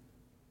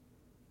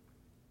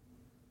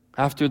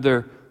 After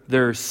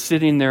they're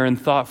sitting there in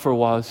thought for a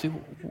while, say,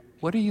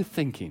 what are you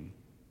thinking?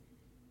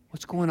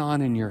 What's going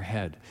on in your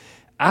head?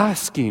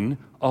 Asking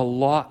a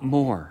lot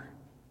more.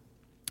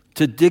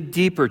 To dig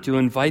deeper, to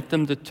invite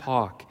them to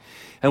talk.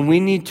 And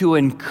we need to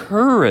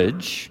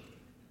encourage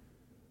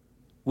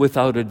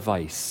without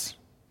advice.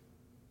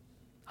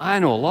 I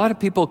know a lot of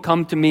people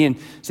come to me and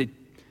say,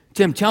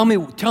 Tim, tell me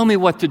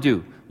what to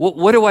do.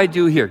 What do I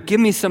do here? Give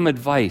me some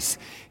advice.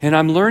 And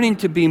I'm learning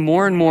to be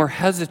more and more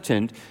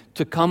hesitant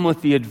to come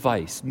with the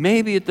advice.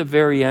 Maybe at the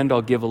very end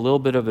I'll give a little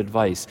bit of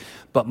advice.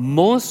 But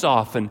most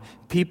often,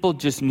 people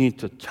just need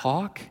to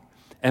talk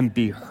and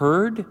be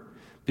heard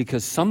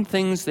because some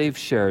things they've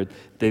shared,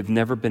 they've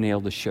never been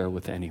able to share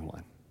with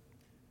anyone.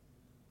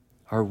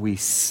 Are we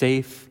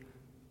safe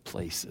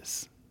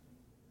places?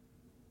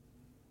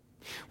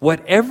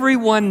 What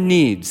everyone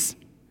needs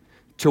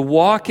to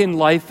walk in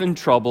life and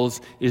troubles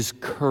is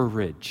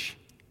courage.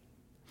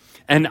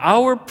 And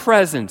our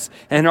presence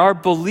and our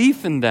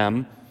belief in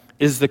them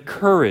is the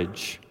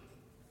courage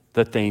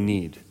that they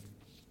need.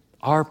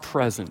 Our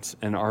presence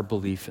and our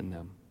belief in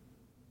them.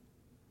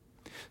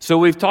 So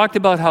we've talked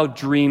about how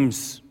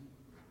dreams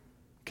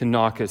can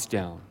knock us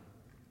down.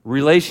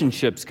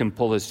 Relationships can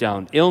pull us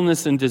down.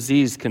 Illness and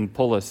disease can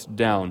pull us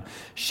down.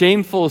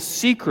 Shameful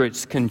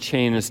secrets can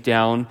chain us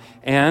down.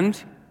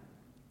 And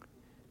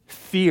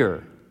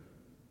fear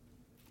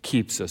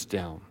keeps us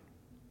down.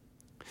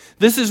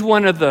 This is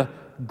one of the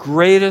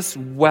greatest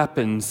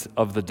weapons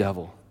of the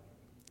devil.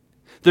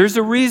 There's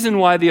a reason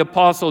why the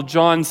Apostle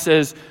John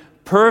says,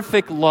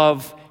 perfect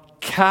love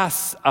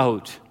casts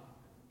out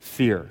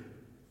fear.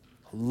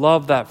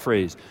 Love that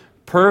phrase.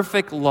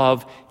 Perfect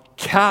love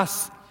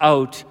casts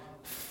out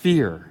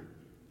fear.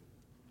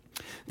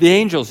 The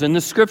angels in the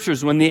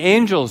scriptures, when the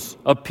angels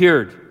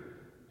appeared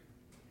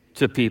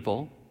to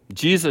people,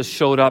 Jesus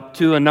showed up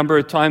to a number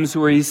of times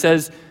where he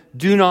says,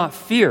 do not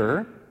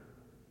fear,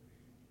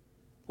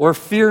 or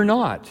fear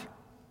not.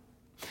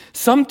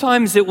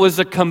 Sometimes it was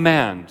a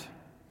command,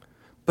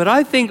 but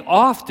I think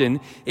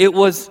often it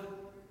was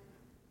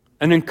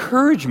an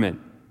encouragement.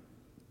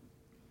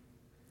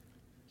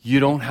 You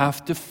don't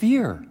have to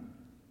fear.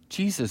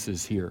 Jesus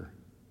is here.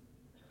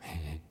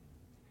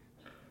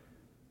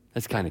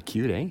 That's kind of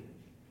cute, eh?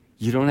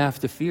 You don't have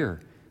to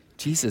fear.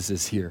 Jesus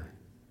is here.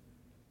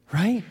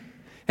 Right?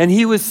 And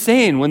he was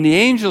saying, when the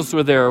angels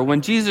were there, or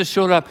when Jesus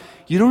showed up,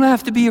 you don't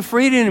have to be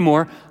afraid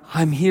anymore.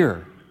 I'm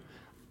here.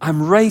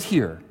 I'm right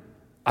here.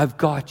 I've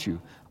got you.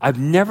 I've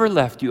never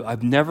left you.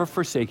 I've never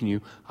forsaken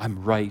you.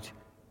 I'm right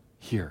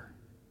here.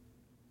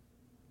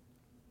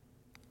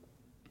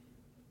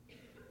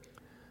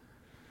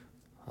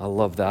 I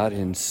love that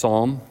in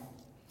Psalm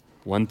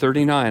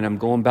 139. I'm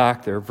going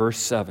back there, verse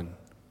 7.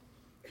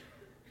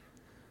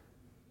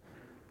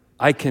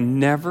 I can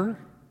never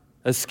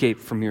escape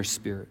from your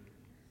spirit.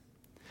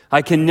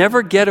 I can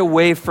never get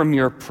away from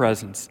your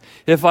presence.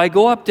 If I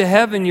go up to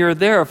heaven, you're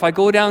there. If I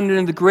go down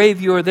into the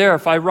grave, you are there.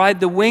 If I ride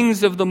the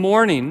wings of the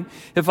morning,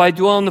 if I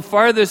dwell in the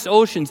farthest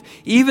oceans,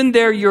 even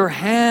there your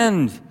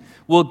hand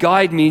will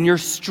guide me and your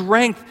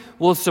strength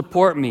will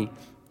support me.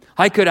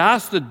 I could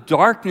ask the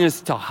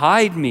darkness to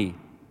hide me,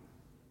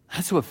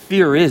 That's what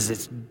fear is.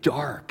 It's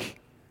dark.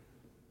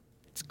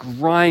 It's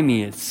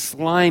grimy. It's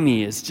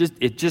slimy.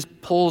 It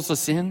just pulls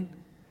us in.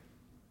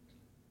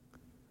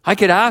 I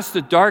could ask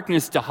the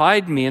darkness to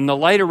hide me and the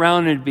light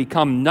around it to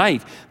become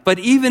night. But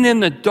even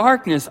in the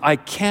darkness, I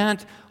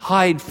can't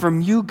hide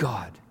from you,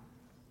 God.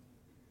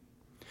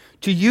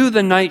 To you,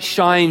 the night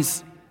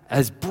shines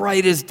as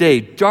bright as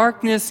day.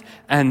 Darkness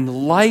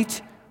and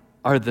light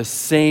are the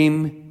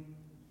same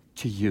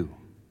to you.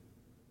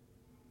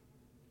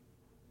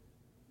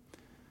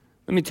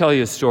 Let me tell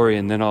you a story,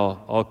 and then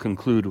I'll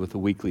conclude with a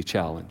weekly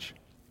challenge.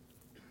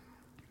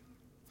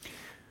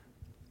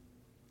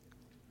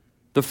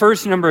 The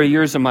first number of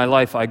years of my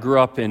life, I grew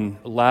up in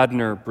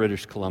Ladner,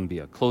 British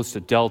Columbia, close to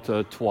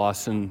Delta,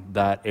 Tsawwassen,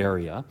 that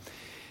area.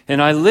 And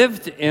I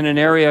lived in an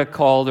area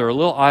a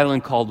little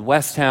island called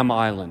West Ham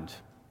Island.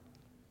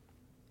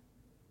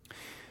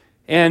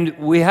 And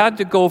we had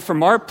to go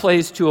from our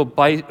place to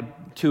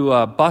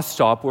a bus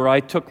stop where I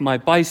took my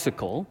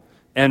bicycle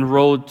and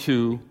rode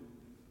to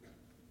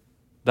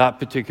that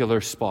particular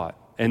spot.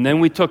 And then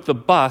we took the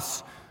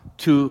bus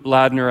to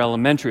Ladner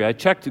Elementary. I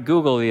checked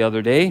Google the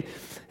other day,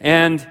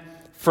 and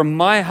from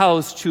my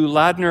house to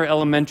Ladner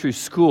Elementary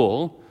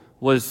School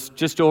was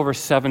just over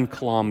 7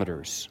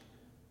 kilometers.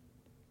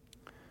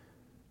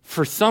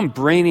 For some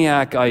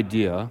brainiac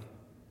idea,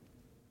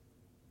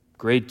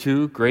 grade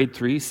 2, grade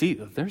 3, see,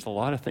 there's a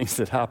lot of things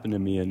that happened to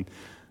me in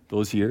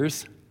those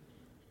years.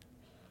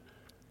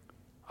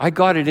 I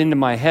got it into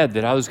my head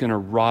that I was going to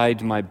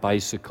ride my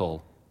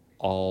bicycle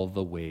all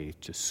the way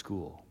to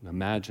school.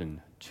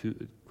 Imagine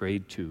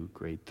grade 2,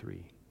 grade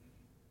 3.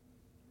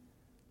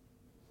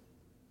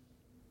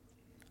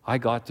 I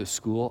got to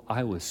school.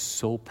 I was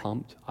so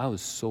pumped. I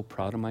was so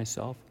proud of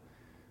myself.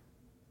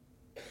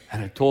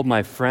 And I told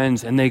my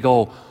friends, and they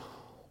go,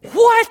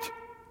 "What?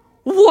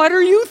 What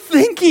are you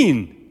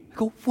thinking?" I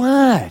go,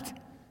 "What?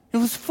 It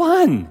was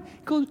fun."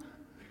 He goes,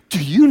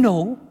 Do you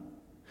know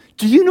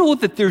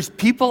that there's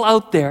people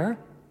out there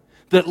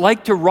that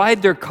like to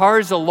ride their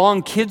cars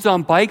along kids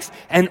on bikes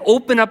and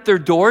open up their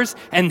doors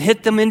and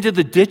hit them into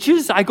the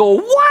ditches? I go,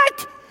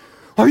 "What?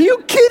 Are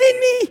you kidding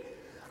me?"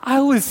 I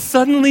was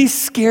suddenly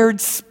scared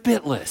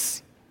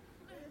spitless.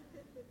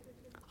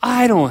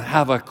 I don't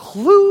have a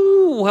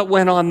clue what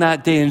went on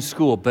that day in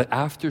school, but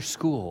after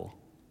school,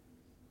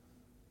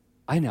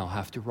 I now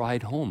have to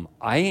ride home.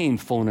 I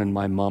ain't phoning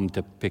my mom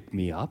to pick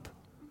me up.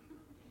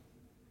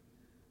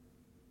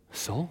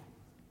 So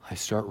I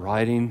start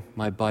riding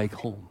my bike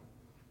home.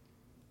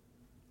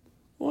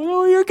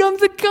 Oh, here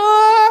comes the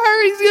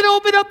car. He's going to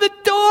open up the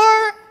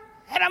door.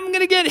 And I'm going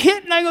to get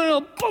hit, and I'm going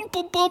to go bump,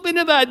 bump, bump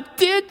into that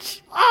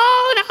ditch.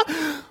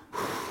 Oh,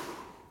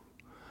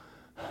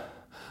 no.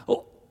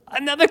 Oh,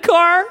 another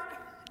car?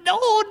 No,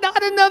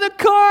 not another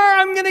car.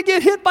 I'm going to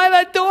get hit by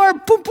that door.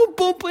 Boom, boom,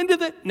 boom, into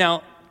the...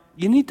 Now,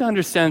 you need to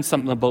understand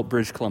something about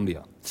British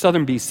Columbia,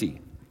 southern BC.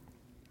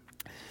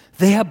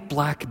 They have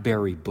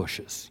blackberry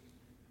bushes.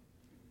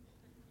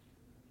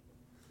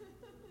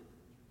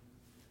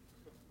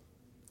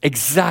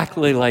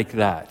 Exactly like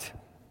that.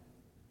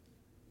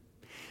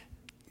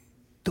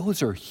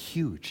 Those are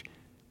huge.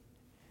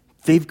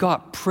 They've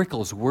got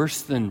prickles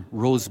worse than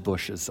rose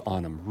bushes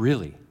on them,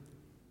 really.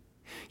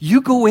 You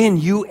go in,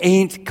 you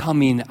ain't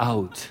coming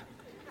out.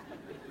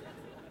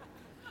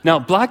 Now,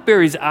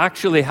 blackberries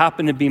actually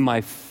happen to be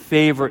my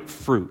favorite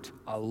fruit.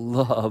 I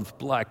love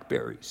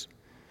blackberries.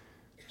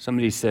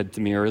 Somebody said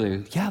to me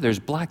earlier, "Yeah, there's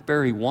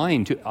blackberry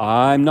wine too."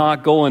 I'm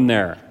not going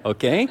there,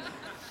 okay?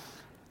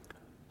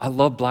 I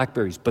love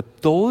blackberries,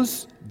 but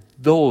those,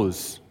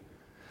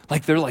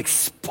 like they're like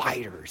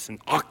spiders and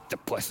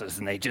octopuses,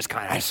 and they just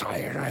kind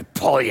of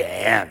pull you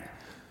in.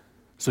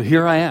 So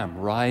here I am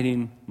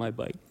riding my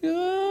bike.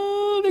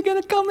 Oh, they're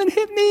going to come and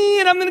hit me,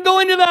 and I'm going to go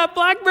into that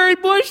blackberry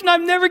bush, and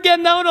I'm never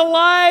getting out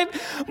alive.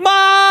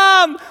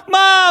 Mom!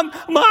 Mom!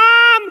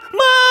 Mom!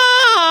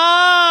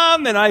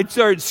 Mom! And I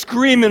started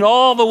screaming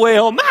all the way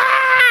home,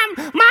 "Mom!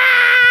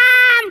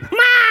 Mom!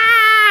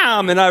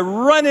 Mom!" And I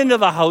run into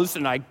the house,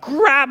 and I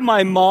grab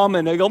my mom,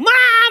 and I go, "Mom,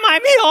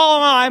 I'm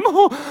home! I'm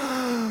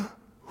home!"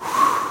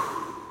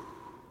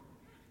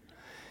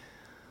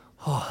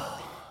 Oh,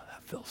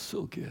 that felt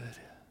so good.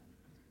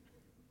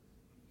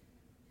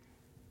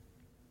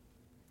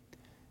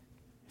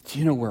 Do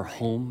you know where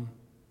home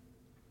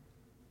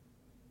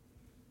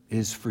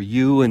is for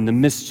you in the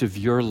midst of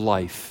your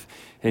life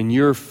and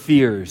your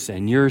fears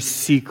and your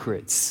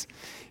secrets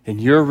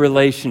and your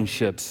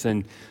relationships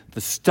and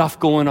the stuff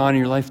going on in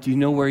your life? Do you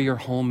know where your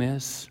home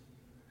is?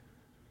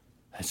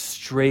 That's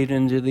straight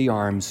into the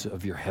arms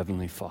of your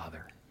Heavenly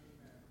Father.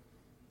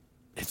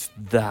 It's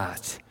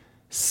that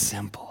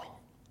simple.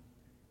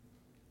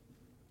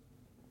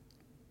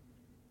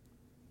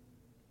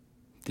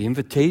 The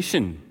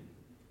invitation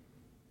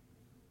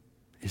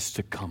is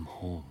to come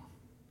home.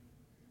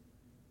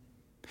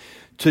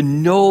 To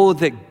know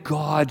that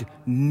God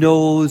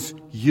knows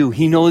you.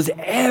 He knows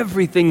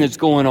everything that's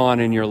going on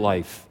in your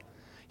life.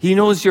 He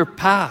knows your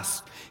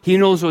past. He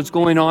knows what's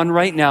going on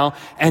right now,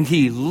 and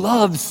He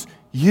loves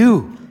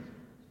you.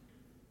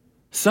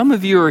 Some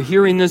of you are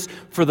hearing this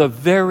for the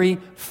very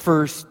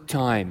first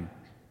time.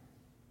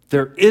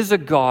 There is a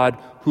God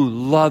who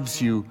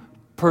loves you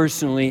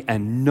personally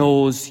and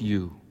knows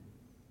you.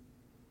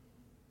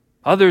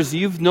 Others,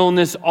 you've known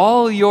this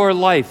all your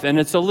life, and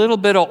it's a little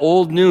bit of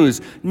old news.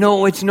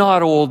 No, it's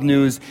not old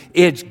news.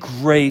 It's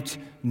great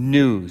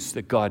news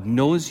that God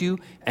knows you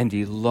and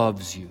He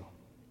loves you.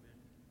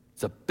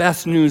 It's the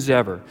best news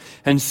ever.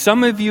 And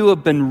some of you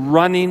have been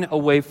running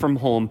away from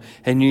home,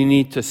 and you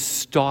need to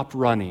stop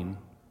running,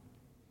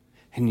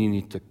 and you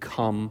need to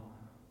come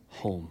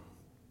home.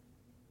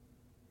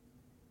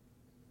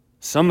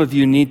 Some of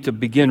you need to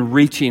begin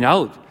reaching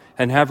out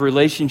and have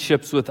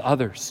relationships with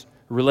others,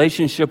 a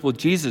relationship with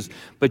Jesus.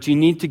 But you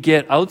need to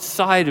get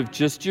outside of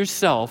just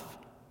yourself,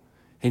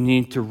 and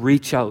you need to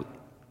reach out.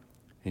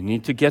 You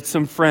need to get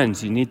some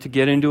friends. You need to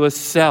get into a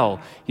cell.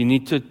 You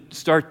need to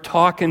start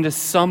talking to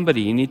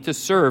somebody. You need to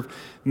serve.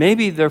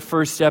 Maybe their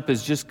first step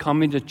is just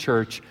coming to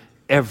church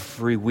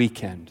every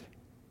weekend.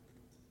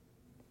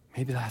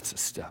 Maybe that's a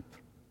step.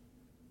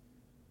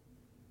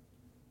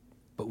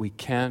 But we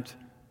can't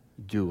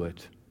do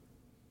it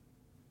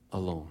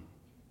alone.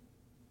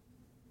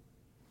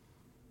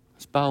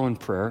 Let's bow in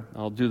prayer.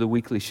 I'll do the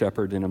weekly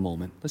shepherd in a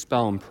moment. Let's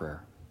bow in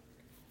prayer.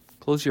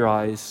 Close your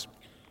eyes.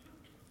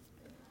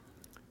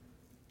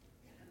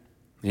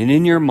 And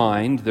in your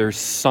mind, there's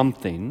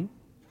something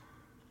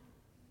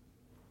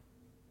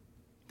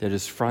that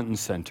is front and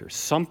center.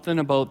 Something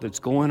about that's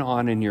going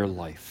on in your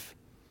life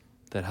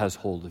that has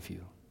hold of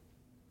you.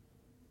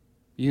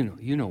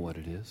 You know what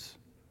it is.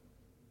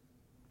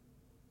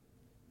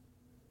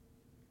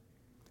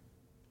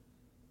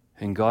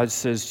 And God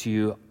says to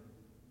you,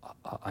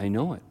 I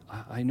know it.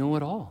 I know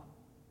it all.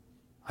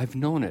 I've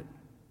known it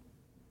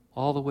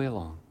all the way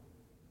along.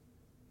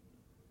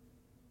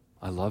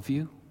 I love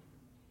you,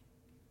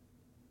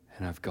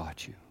 and I've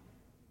got you.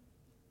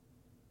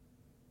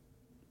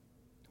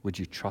 Would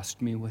you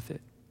trust me with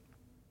it?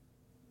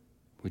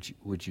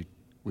 Would you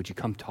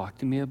come talk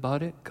to me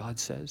about it? God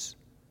says,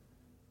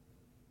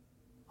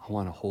 I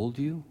want to hold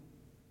you.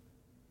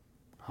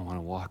 I want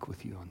to walk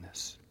with you on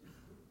this.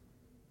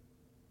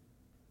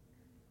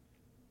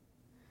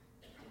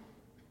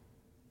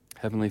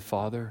 Heavenly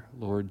Father,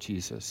 Lord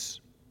Jesus,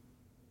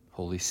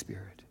 Holy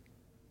Spirit,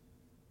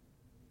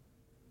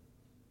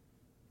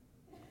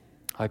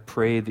 I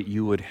pray that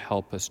you would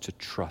help us to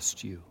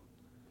trust you,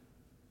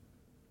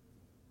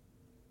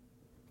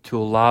 to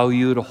allow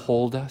you to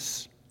hold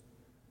us,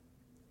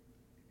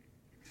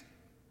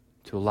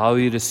 to allow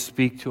you to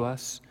speak to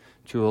us,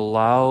 to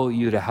allow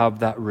you to have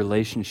that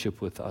relationship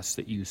with us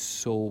that you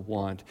so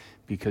want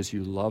because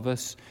you love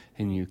us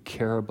and you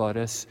care about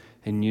us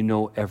and you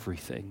know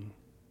everything.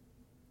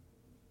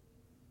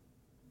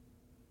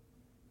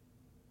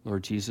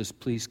 Lord Jesus,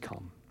 please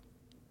come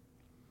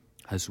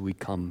as we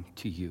come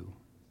to you.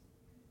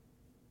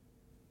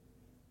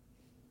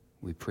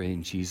 We pray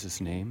in Jesus'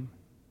 name.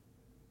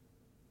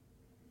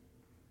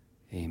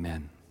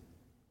 Amen.